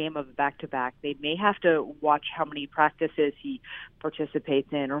or one game of a back-to-back. They may have to watch how many practices he participates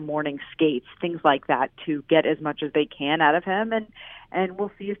in or morning skates, things like that, to get as much as they can out of him. And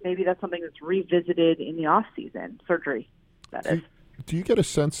we'll see if maybe that's something that's revisited in the off-season, surgery, that is. Do you get a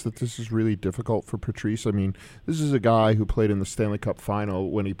sense that this is really difficult for Patrice? I mean, this is a guy who played in the Stanley Cup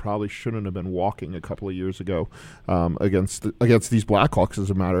final when he probably shouldn't have been walking a couple of years ago against these Blackhawks, as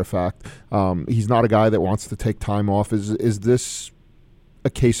a matter of fact. He's not a guy that wants to take time off. Is this a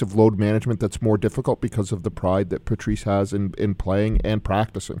case of load management that's more difficult because of the pride that Patrice has in playing and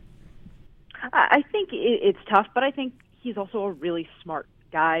practicing? I think it's tough, but I think he's also a really smart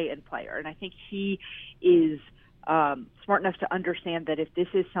guy and player, and I think he is smart enough to understand that if this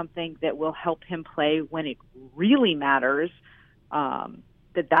is something that will help him play when it really matters,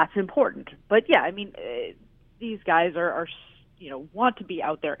 that's important. But yeah, I mean, these guys are want to be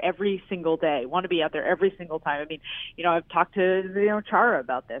out there every single day, want to be out there every single time. I mean, I've talked to Chara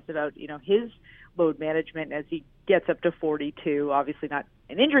about this, about his load management as he gets up to 42. Obviously, not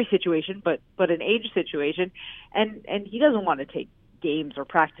an injury situation, but an age situation, and he doesn't want to take games or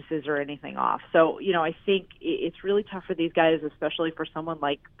practices or anything off. So, I think it's really tough for these guys, especially for someone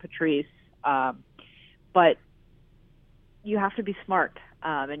like Patrice. But you have to be smart,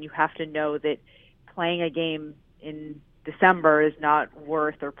 and you have to know that playing a game in December is not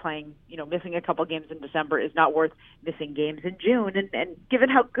worth, or playing, missing a couple games in December is not worth missing games in June. And given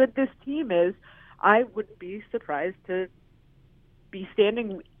how good this team is, I wouldn't be surprised to be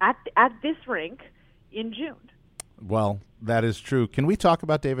standing at this rink in June. Well, that is true. Can we talk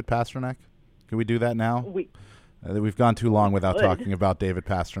about David Pastrnak? Can we do that now? We've gone too long without talking about David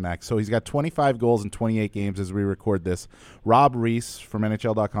Pastrnak. So he's got 25 goals in 28 games as we record this. Rob Reese from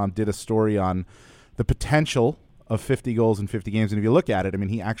NHL.com did a story on the potential of 50 goals in 50 games. And if you look at it, I mean,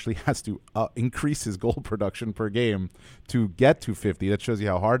 he actually has to increase his goal production per game to get to 50. That shows you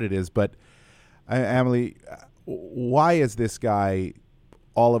how hard it is. But, Amalie, why is this guy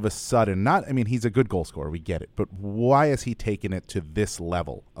all of a sudden he's a good goal scorer, we get it, but why has he taken it to this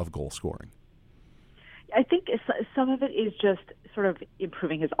level of goal scoring? I think some of it is just sort of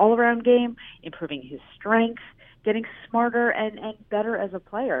improving his all-around game, improving his strength, getting smarter and better as a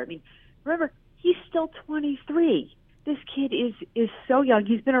player. I mean, remember, he's still 23. This kid is so young.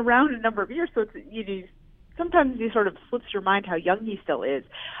 He's been around a number of years, so sometimes it sort of slips your mind how young he still is.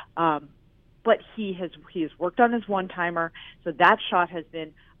 But he has worked on his one-timer, so that shot has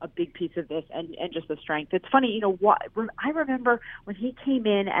been a big piece of this, and just the strength. It's funny, I remember when he came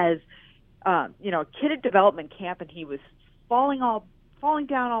in as, a kid at development camp, and he was falling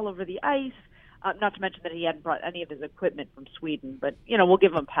down all over the ice. Not to mention that he hadn't brought any of his equipment from Sweden, but we'll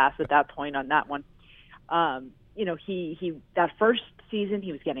give him a pass at that point on that one. He that first season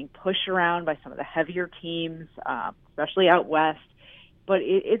he was getting pushed around by some of the heavier teams, especially out west. But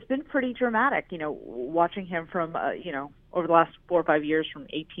it's been pretty dramatic, watching him from, over the last 4 or 5 years from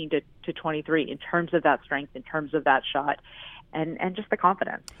 18 to 23 in terms of that strength, in terms of that shot, and just the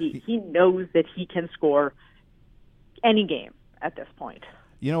confidence. He knows that he can score any game at this point.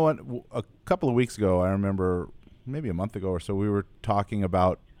 You know what? A couple of weeks ago, I remember maybe a month ago or so, we were talking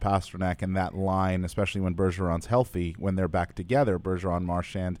about Pastrnak and that line, especially when Bergeron's healthy, when they're back together, Bergeron,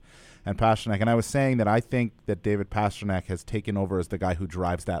 Marchand, and Pastrnak. And I was saying that I think that David Pastrnak has taken over as the guy who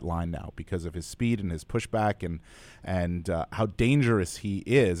drives that line now because of his speed and his pushback and how dangerous he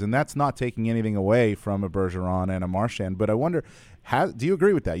is. And that's not taking anything away from a Bergeron and a Marchand. But I wonder, do you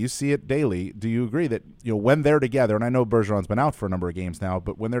agree with that? You see it daily. Do you agree that when they're together, and I know Bergeron's been out for a number of games now,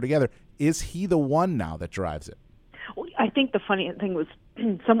 but when they're together, is he the one now that drives it? Well, I think the funny thing was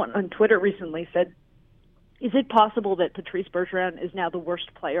someone on Twitter recently said, is it possible that Patrice Bergeron is now the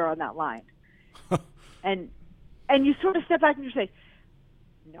worst player on that line? and you sort of step back and you say,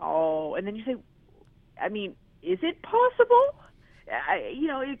 no. And then you say, I mean, is it possible?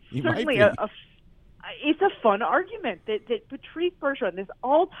 It's certainly it's a fun argument that Patrice Bergeron, this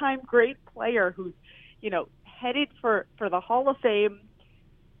all-time great player who's, headed for the Hall of Fame,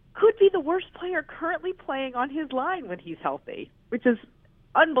 could be the worst player currently playing on his line when he's healthy, which is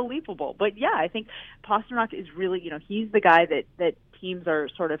unbelievable. But yeah, I think Pastrnak is really, he's the guy that teams are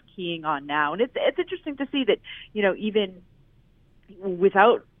sort of keying on now. And it's interesting to see that, even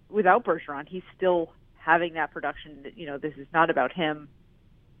without Bergeron, he's still having that production. This is not about him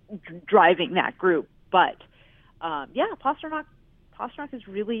driving that group. But Pastrnak is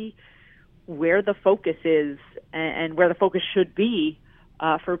really where the focus is and where the focus should be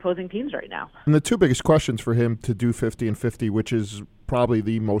for opposing teams right now. And the two biggest questions for him to do 50 and 50, which is probably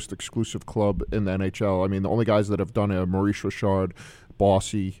the most exclusive club in the NHL. I mean, the only guys that have done it are Maurice Richard,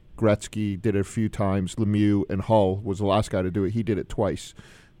 Bossy, Gretzky did it a few times, Lemieux, and Hull was the last guy to do it. He did it twice.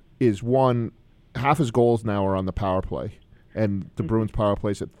 Is one, half his goals now are on the power play, and the Bruins power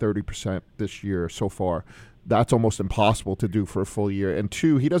play is at 30% this year so far. That's almost impossible to do for a full year. And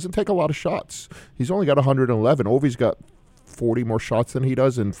two, he doesn't take a lot of shots. He's only got 111. Ovi's got 40 more shots than he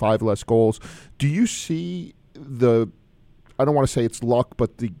does and 5 less goals. Do you see I don't want to say it's luck,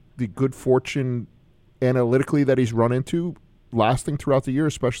 but the good fortune analytically that he's run into lasting throughout the year,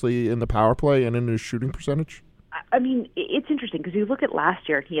 especially in the power play and in his shooting percentage? I mean, it's interesting because you look at last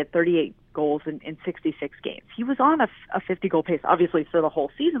year, he had 38 goals in 66 games. He was on a 50-goal pace, obviously, for the whole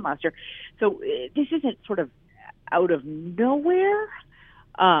season last year. So this isn't sort of out of nowhere.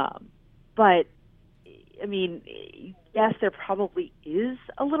 But, I mean, yes, there probably is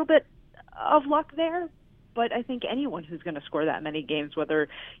a little bit of luck there. But I think anyone who's going to score that many games, whether,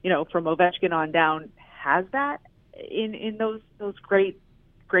 from Ovechkin on down, has that in those great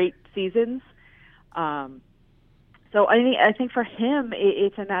seasons. So I think for him,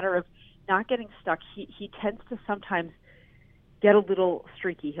 it's a matter of not getting stuck. He tends to sometimes get a little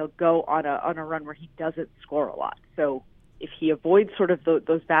streaky. He'll go on a run where he doesn't score a lot. So if he avoids sort of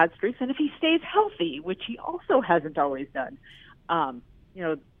those bad streaks, and if he stays healthy, which he also hasn't always done,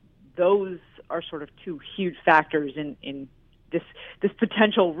 those are sort of two huge factors in this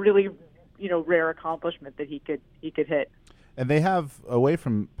potential really rare accomplishment that he could hit. And they have, away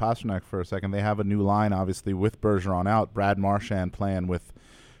from Pastrnak for a second, they have a new line, obviously, with Bergeron out, Brad Marchand playing with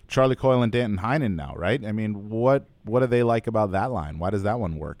Charlie Coyle and Danton Heinen now, right? I mean, what do they like about that line? Why does that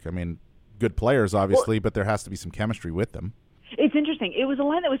one work? I mean, good players, obviously, but there has to be some chemistry with them. It's interesting. It was a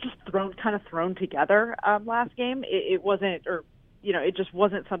line that was just thrown together last game. It wasn't, it just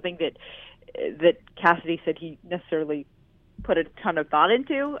wasn't something that Cassidy said he necessarily put a ton of thought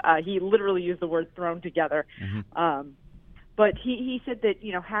into. He literally used the word thrown together. Mm-hmm. But he said that,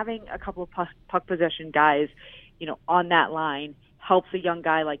 having a couple of puck possession guys, on that line helps a young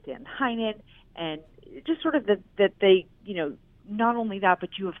guy like Dan Heinen, and just sort of that they, not only that, but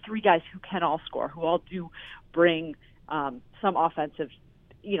you have 3 guys who can all score, who all do bring some offensive,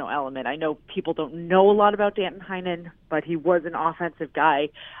 element. I know people don't know a lot about Danton Heinen, but he was an offensive guy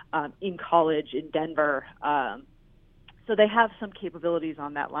in college in Denver. So they have some capabilities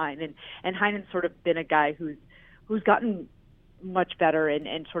on that line, and Heinen's sort of been a guy who's gotten much better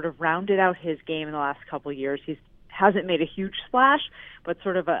and sort of rounded out his game in the last couple of years. He hasn't made a huge splash, but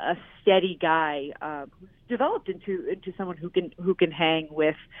sort of a steady guy who's developed into someone who can hang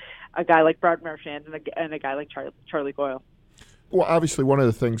with a guy like Brad Marchand and a guy like Charlie Coyle. Well, obviously, one of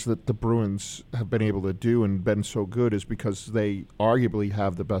the things that the Bruins have been able to do and been so good is because they arguably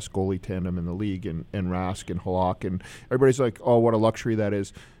have the best goalie tandem in the league, and Rask and Halak, and everybody's like, oh, what a luxury that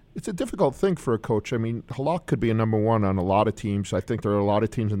is. It's a difficult thing for a coach. I mean, Halak could be a number one on a lot of teams. I think there are a lot of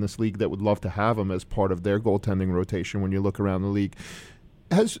teams in this league that would love to have him as part of their goaltending rotation when you look around the league.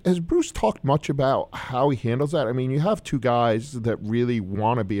 Has Bruce talked much about how he handles that? I mean, you have 2 guys that really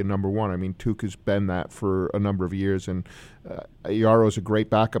want to be a number one. I mean, Tuukka's been that for a number of years, and Yaro's a great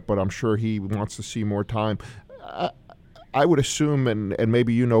backup, but I'm sure he wants to see more time. I would assume, and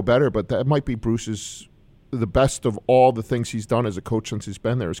maybe you know better, but that might be Bruce's the best of all the things he's done as a coach since he's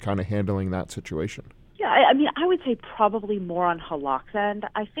been there, is kind of handling that situation. Yeah, I mean, I would say probably more on Halak's end.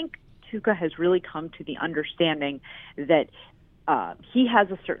 I think Tuukka has really come to the understanding that he has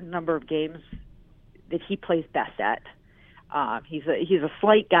a certain number of games that he plays best at. He's a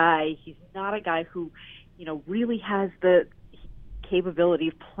slight guy. He's not a guy who, really has the capability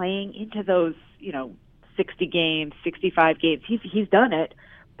of playing into those, 60 games, 65 games. He's done it,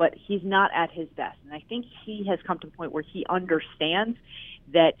 but he's not at his best. And I think he has come to the point where he understands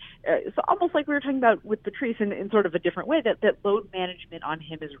that it's almost like we were talking about with Patrice in sort of a different way, that load management on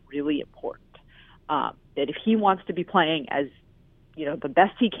him is really important. That if he wants to be playing as, the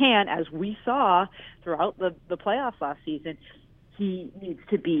best he can, as we saw throughout the playoffs last season, he needs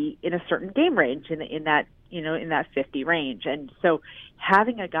to be in a certain game range in that 50 range. And so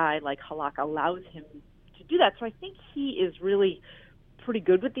having a guy like Halak allows him to do that. So I think he is really pretty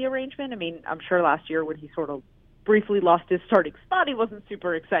good with the arrangement. I mean, I'm sure last year when he sort of briefly lost his starting spot, he wasn't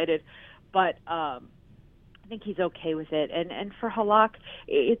super excited, but I think he's okay with it. And for Halak,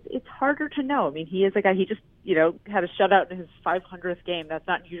 it's harder to know. I mean, he is a guy, he just, had a shutout in his 500th game. That's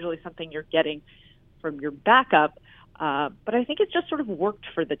not usually something you're getting from your backup. But I think it's just sort of worked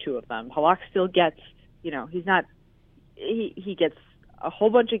for the two of them. Halak still gets, he gets a whole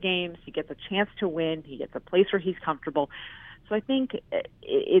bunch of games. He gets a chance to win. He gets a place where he's comfortable. So I think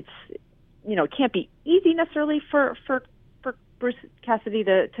it's, it can't be easy necessarily for Bruce Cassidy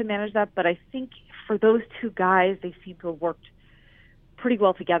to manage that. But I think for those 2 guys, they seem to have worked pretty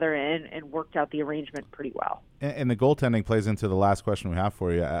well together and worked out the arrangement pretty well. And the goaltending plays into the last question we have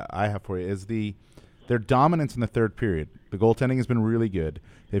for you. I have for you is their dominance in the third period. The goaltending has been really good.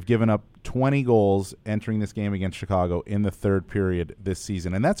 They've given up 20 goals entering this game against Chicago in the third period this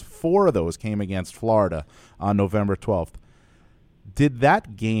season, and that's 4 of those came against Florida on November 12th. Did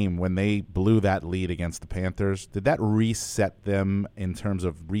that game, when they blew that lead against the Panthers, did that reset them in terms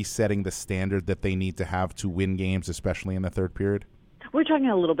of resetting the standard that they need to have to win games, especially in the third period? We were talking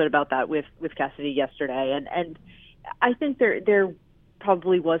a little bit about that with Cassidy yesterday, and I think there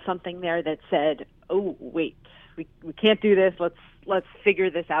probably was something there that said, oh, wait, we can't do this. Let's figure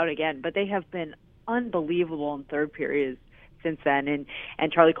this out again. But they have been unbelievable in third periods since then,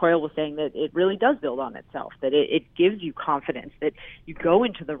 and Charlie Coyle was saying that it really does build on itself, that it gives you confidence, that you go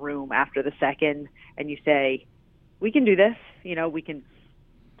into the room after the second and you say, we can do this, we can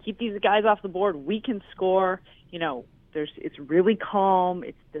keep these guys off the board, we can score, it's really calm,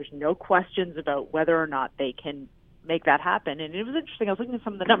 there's no questions about whether or not they can make that happen. And it was interesting, I was looking at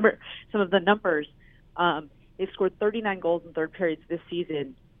some of the numbers. They've scored 39 goals in third periods this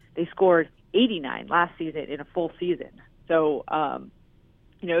season. They scored 89 last season in a full season. So,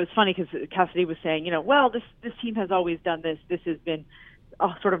 it's funny because Cassidy was saying, well, this team has always done this. This has been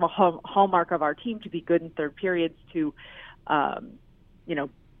sort of a hallmark of our team to be good in third periods, to,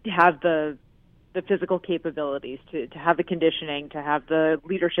 have the physical capabilities, to have the conditioning, to have the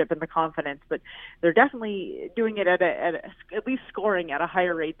leadership and the confidence. But they're definitely doing it at least scoring at a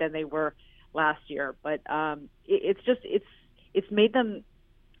higher rate than they were last year. But it's made them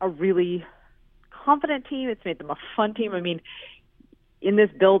a really confident team. It's made them a fun team. I mean, in this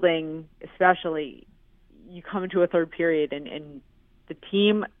building, especially, you come into a third period and the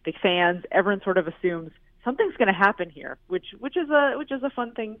team, the fans, everyone sort of assumes something's going to happen here, which is a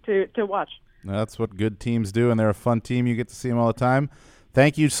fun thing to watch. That's what good teams do, and they're a fun team. You get to see them all the time.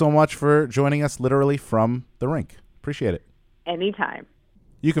 Thank you so much for joining us literally from the rink. Appreciate it. Anytime.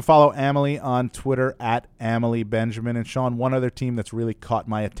 You can follow Amalie on Twitter at Amalie Benjamin. And Shawn, one other team that's really caught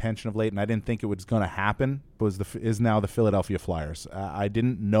my attention of late, and I didn't think it was going to happen, is now the Philadelphia Flyers. I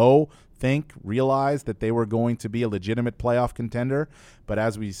didn't realize that they were going to be a legitimate playoff contender. But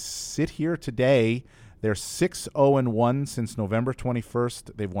as we sit here today, they're 6-0-1 since November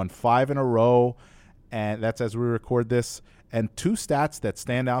 21st. They've won 5 in a row, and that's as we record this. And two stats that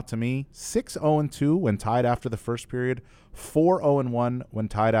stand out to me: 6-0-2 when tied after the first period, 4-0-1 when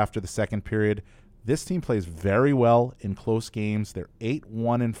tied after the second period. This team plays very well in close games. They're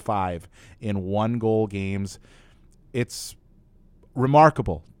 8-1-5 in one-goal games. It's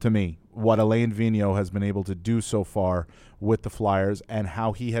remarkable to me what Alain Vigneault has been able to do so far with the Flyers and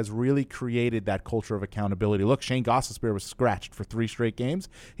how he has really created that culture of accountability. Look, Shane Gostisbehere was scratched for 3 straight games.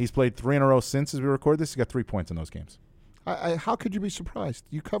 He's played 3 in a row since as we record this. He's got 3 points in those games. How could you be surprised?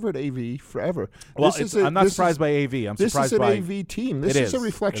 You covered AV forever. Well, I'm not surprised by AV. I'm surprised by... This is an AV team. This is a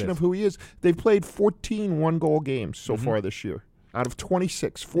reflection of who he is. They've played 14 one-goal games so far this year. Out of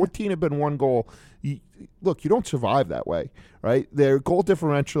 26, 14 have been one goal. Look, you don't survive that way, right? Their goal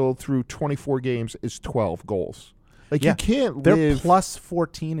differential through 24 games is 12 goals. You can't live... They're plus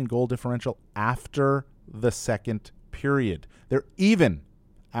 14 in goal differential after the second period. They're even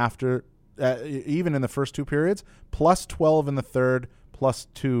after... even in the first 2 periods, plus 12 in the third, plus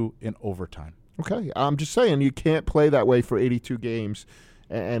 2 in overtime. Okay, I'm just saying you can't play that way for 82 games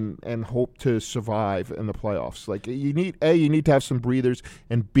and hope to survive in the playoffs. You need to have some breathers,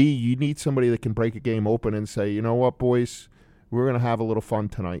 and B, you need somebody that can break a game open and say, you know what, boys, we're going to have a little fun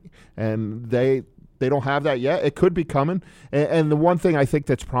tonight. And they don't have that yet. It could be coming. And the one thing I think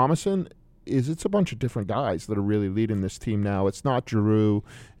that's promising is it's a bunch of different guys that are really leading this team now. It's not Giroux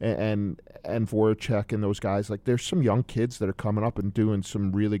and Voracek and those guys. There's some young kids that are coming up and doing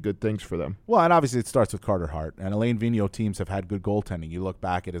some really good things for them. Well, and obviously it starts with Carter Hart. And Alain Vigneault teams have had good goaltending. You look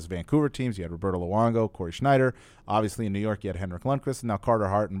back at his Vancouver teams, you had Roberto Luongo, Corey Schneider. Obviously in New York you had Henrik Lundqvist, and now Carter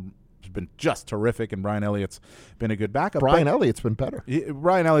Hart has been just terrific, and Brian Elliott's been a good backup. Brian Elliott's been better.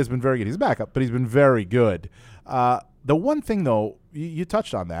 Brian Elliott's been very good. He's a backup, but he's been very good. The one thing, though, you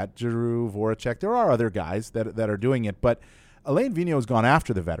touched on that, Giroux, Voracek. There are other guys that are doing it, but Alain Vigneault has gone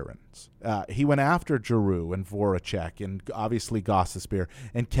after the veterans. He went after Giroux and Voracek and obviously Gostisbehere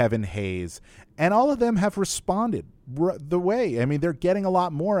and Kevin Hayes, and all of them have responded the way. I mean, they're getting a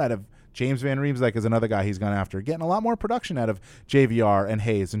lot more out of James Van Riemsdyk is another guy he's gone after, getting a lot more production out of JVR and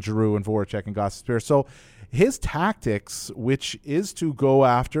Hayes and Giroux and Voracek and Gostisbehere. So his tactics, which is to go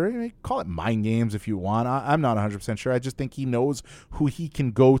after, call it mind games if you want. I'm not 100% sure. I just think he knows who he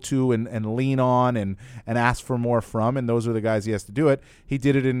can go to and lean on and ask for more from, and those are the guys he has to do it. He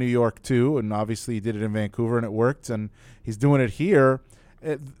did it in New York too, and obviously he did it in Vancouver, and it worked, and he's doing it here.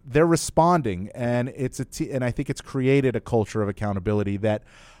 They're responding, and and I think it's created a culture of accountability that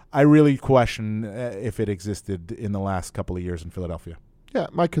I really question if it existed in the last couple of years in Philadelphia. Yeah,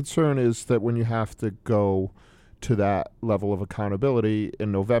 my concern is that when you have to go to that level of accountability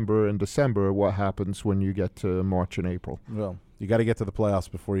in November and December, what happens when you get to March and April? Well, You got to get to the playoffs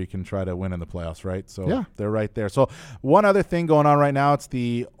before you can try to win in the playoffs, right? So Yeah. they're right there. So one other thing going on right now, it's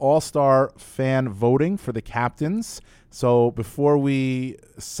the All-Star fan voting for the captains. So before we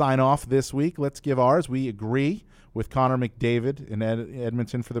sign off this week, let's give ours. We agree with Connor McDavid in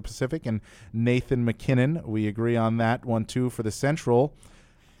Edmonton for the Pacific and Nathan McKinnon. We agree on that one, too, for the Central.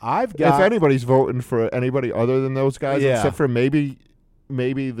 I've got... If anybody's voting for anybody other than those guys, Yeah. except for maybe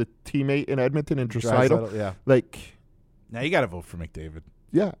the teammate in Edmonton and Draisaitl, yeah. like... Now you got to vote for McDavid.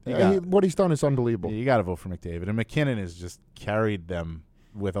 Yeah, what he's done is unbelievable. You got to vote for McDavid, and McKinnon has just carried them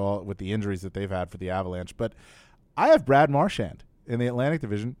with the injuries that they've had for the Avalanche. But I have Brad Marchand in the Atlantic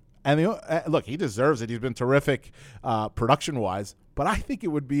Division, and look, he deserves it. He's been terrific production-wise, but I think it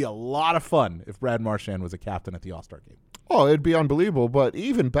would be a lot of fun if Brad Marchand was a captain at the All-Star game. Oh, it'd be unbelievable. But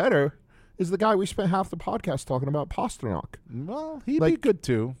even better is the guy we spent half the podcast talking about, Pastrnak. Well, he'd be good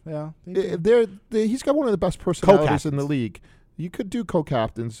too. Yeah, He's got one of the best personalities Co-captains in the league. You could do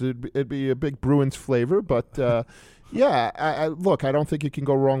co-captains. It'd be a big Bruins flavor, but yeah. Look, I don't think you can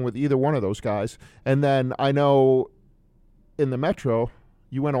go wrong with either one of those guys. And then I know in the Metro,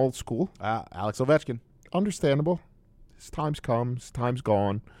 you went old school. Alex Ovechkin. Understandable. His time's come. His time's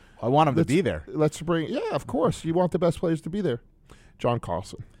gone. I want him to be there. Yeah, of course. You want the best players to be there. John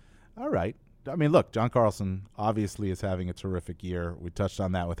Carlson. All right. I mean, look, John Carlson obviously is having a terrific year. We touched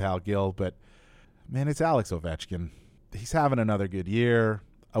on that with Hal Gill, but, man, it's Alex Ovechkin. He's having another good year.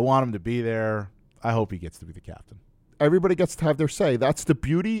 I want him to be there. I hope he gets to be the captain. Everybody gets to have their say. That's the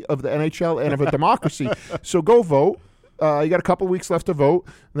beauty of the NHL and of a democracy. So go vote. You got a couple weeks left to vote.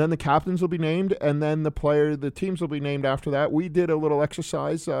 And then the captains will be named, and then the teams will be named after that. We did a little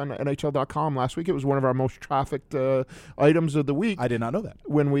exercise on NHL.com last week. It was one of our most trafficked items of the week. I did not know that.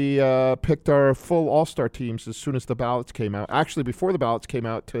 When we picked our full All-Star teams as soon as the ballots came out. Actually, before the ballots came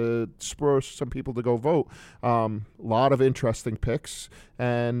out, to spur some people to go vote. A lot of interesting picks,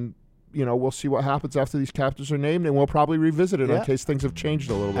 and we'll see what happens after these captains are named, and we'll probably revisit it in case things have changed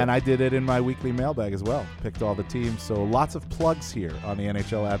a little bit. And I did it in my weekly mailbag as well. Picked all the teams. So lots of plugs here on the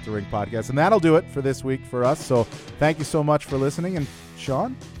NHL At the Rink podcast. And that'll do it for this week for us. So thank you so much for listening. And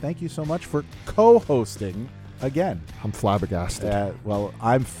Sean, thank you so much for co-hosting again. I'm flabbergasted. Well,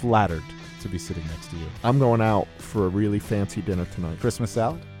 I'm flattered to be sitting next to you. I'm going out for a really fancy dinner tonight. Christmas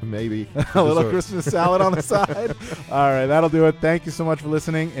salad? Maybe. A little Christmas salad on the side. All right, that'll do it. Thank you so much for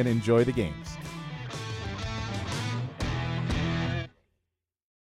listening, and enjoy the games.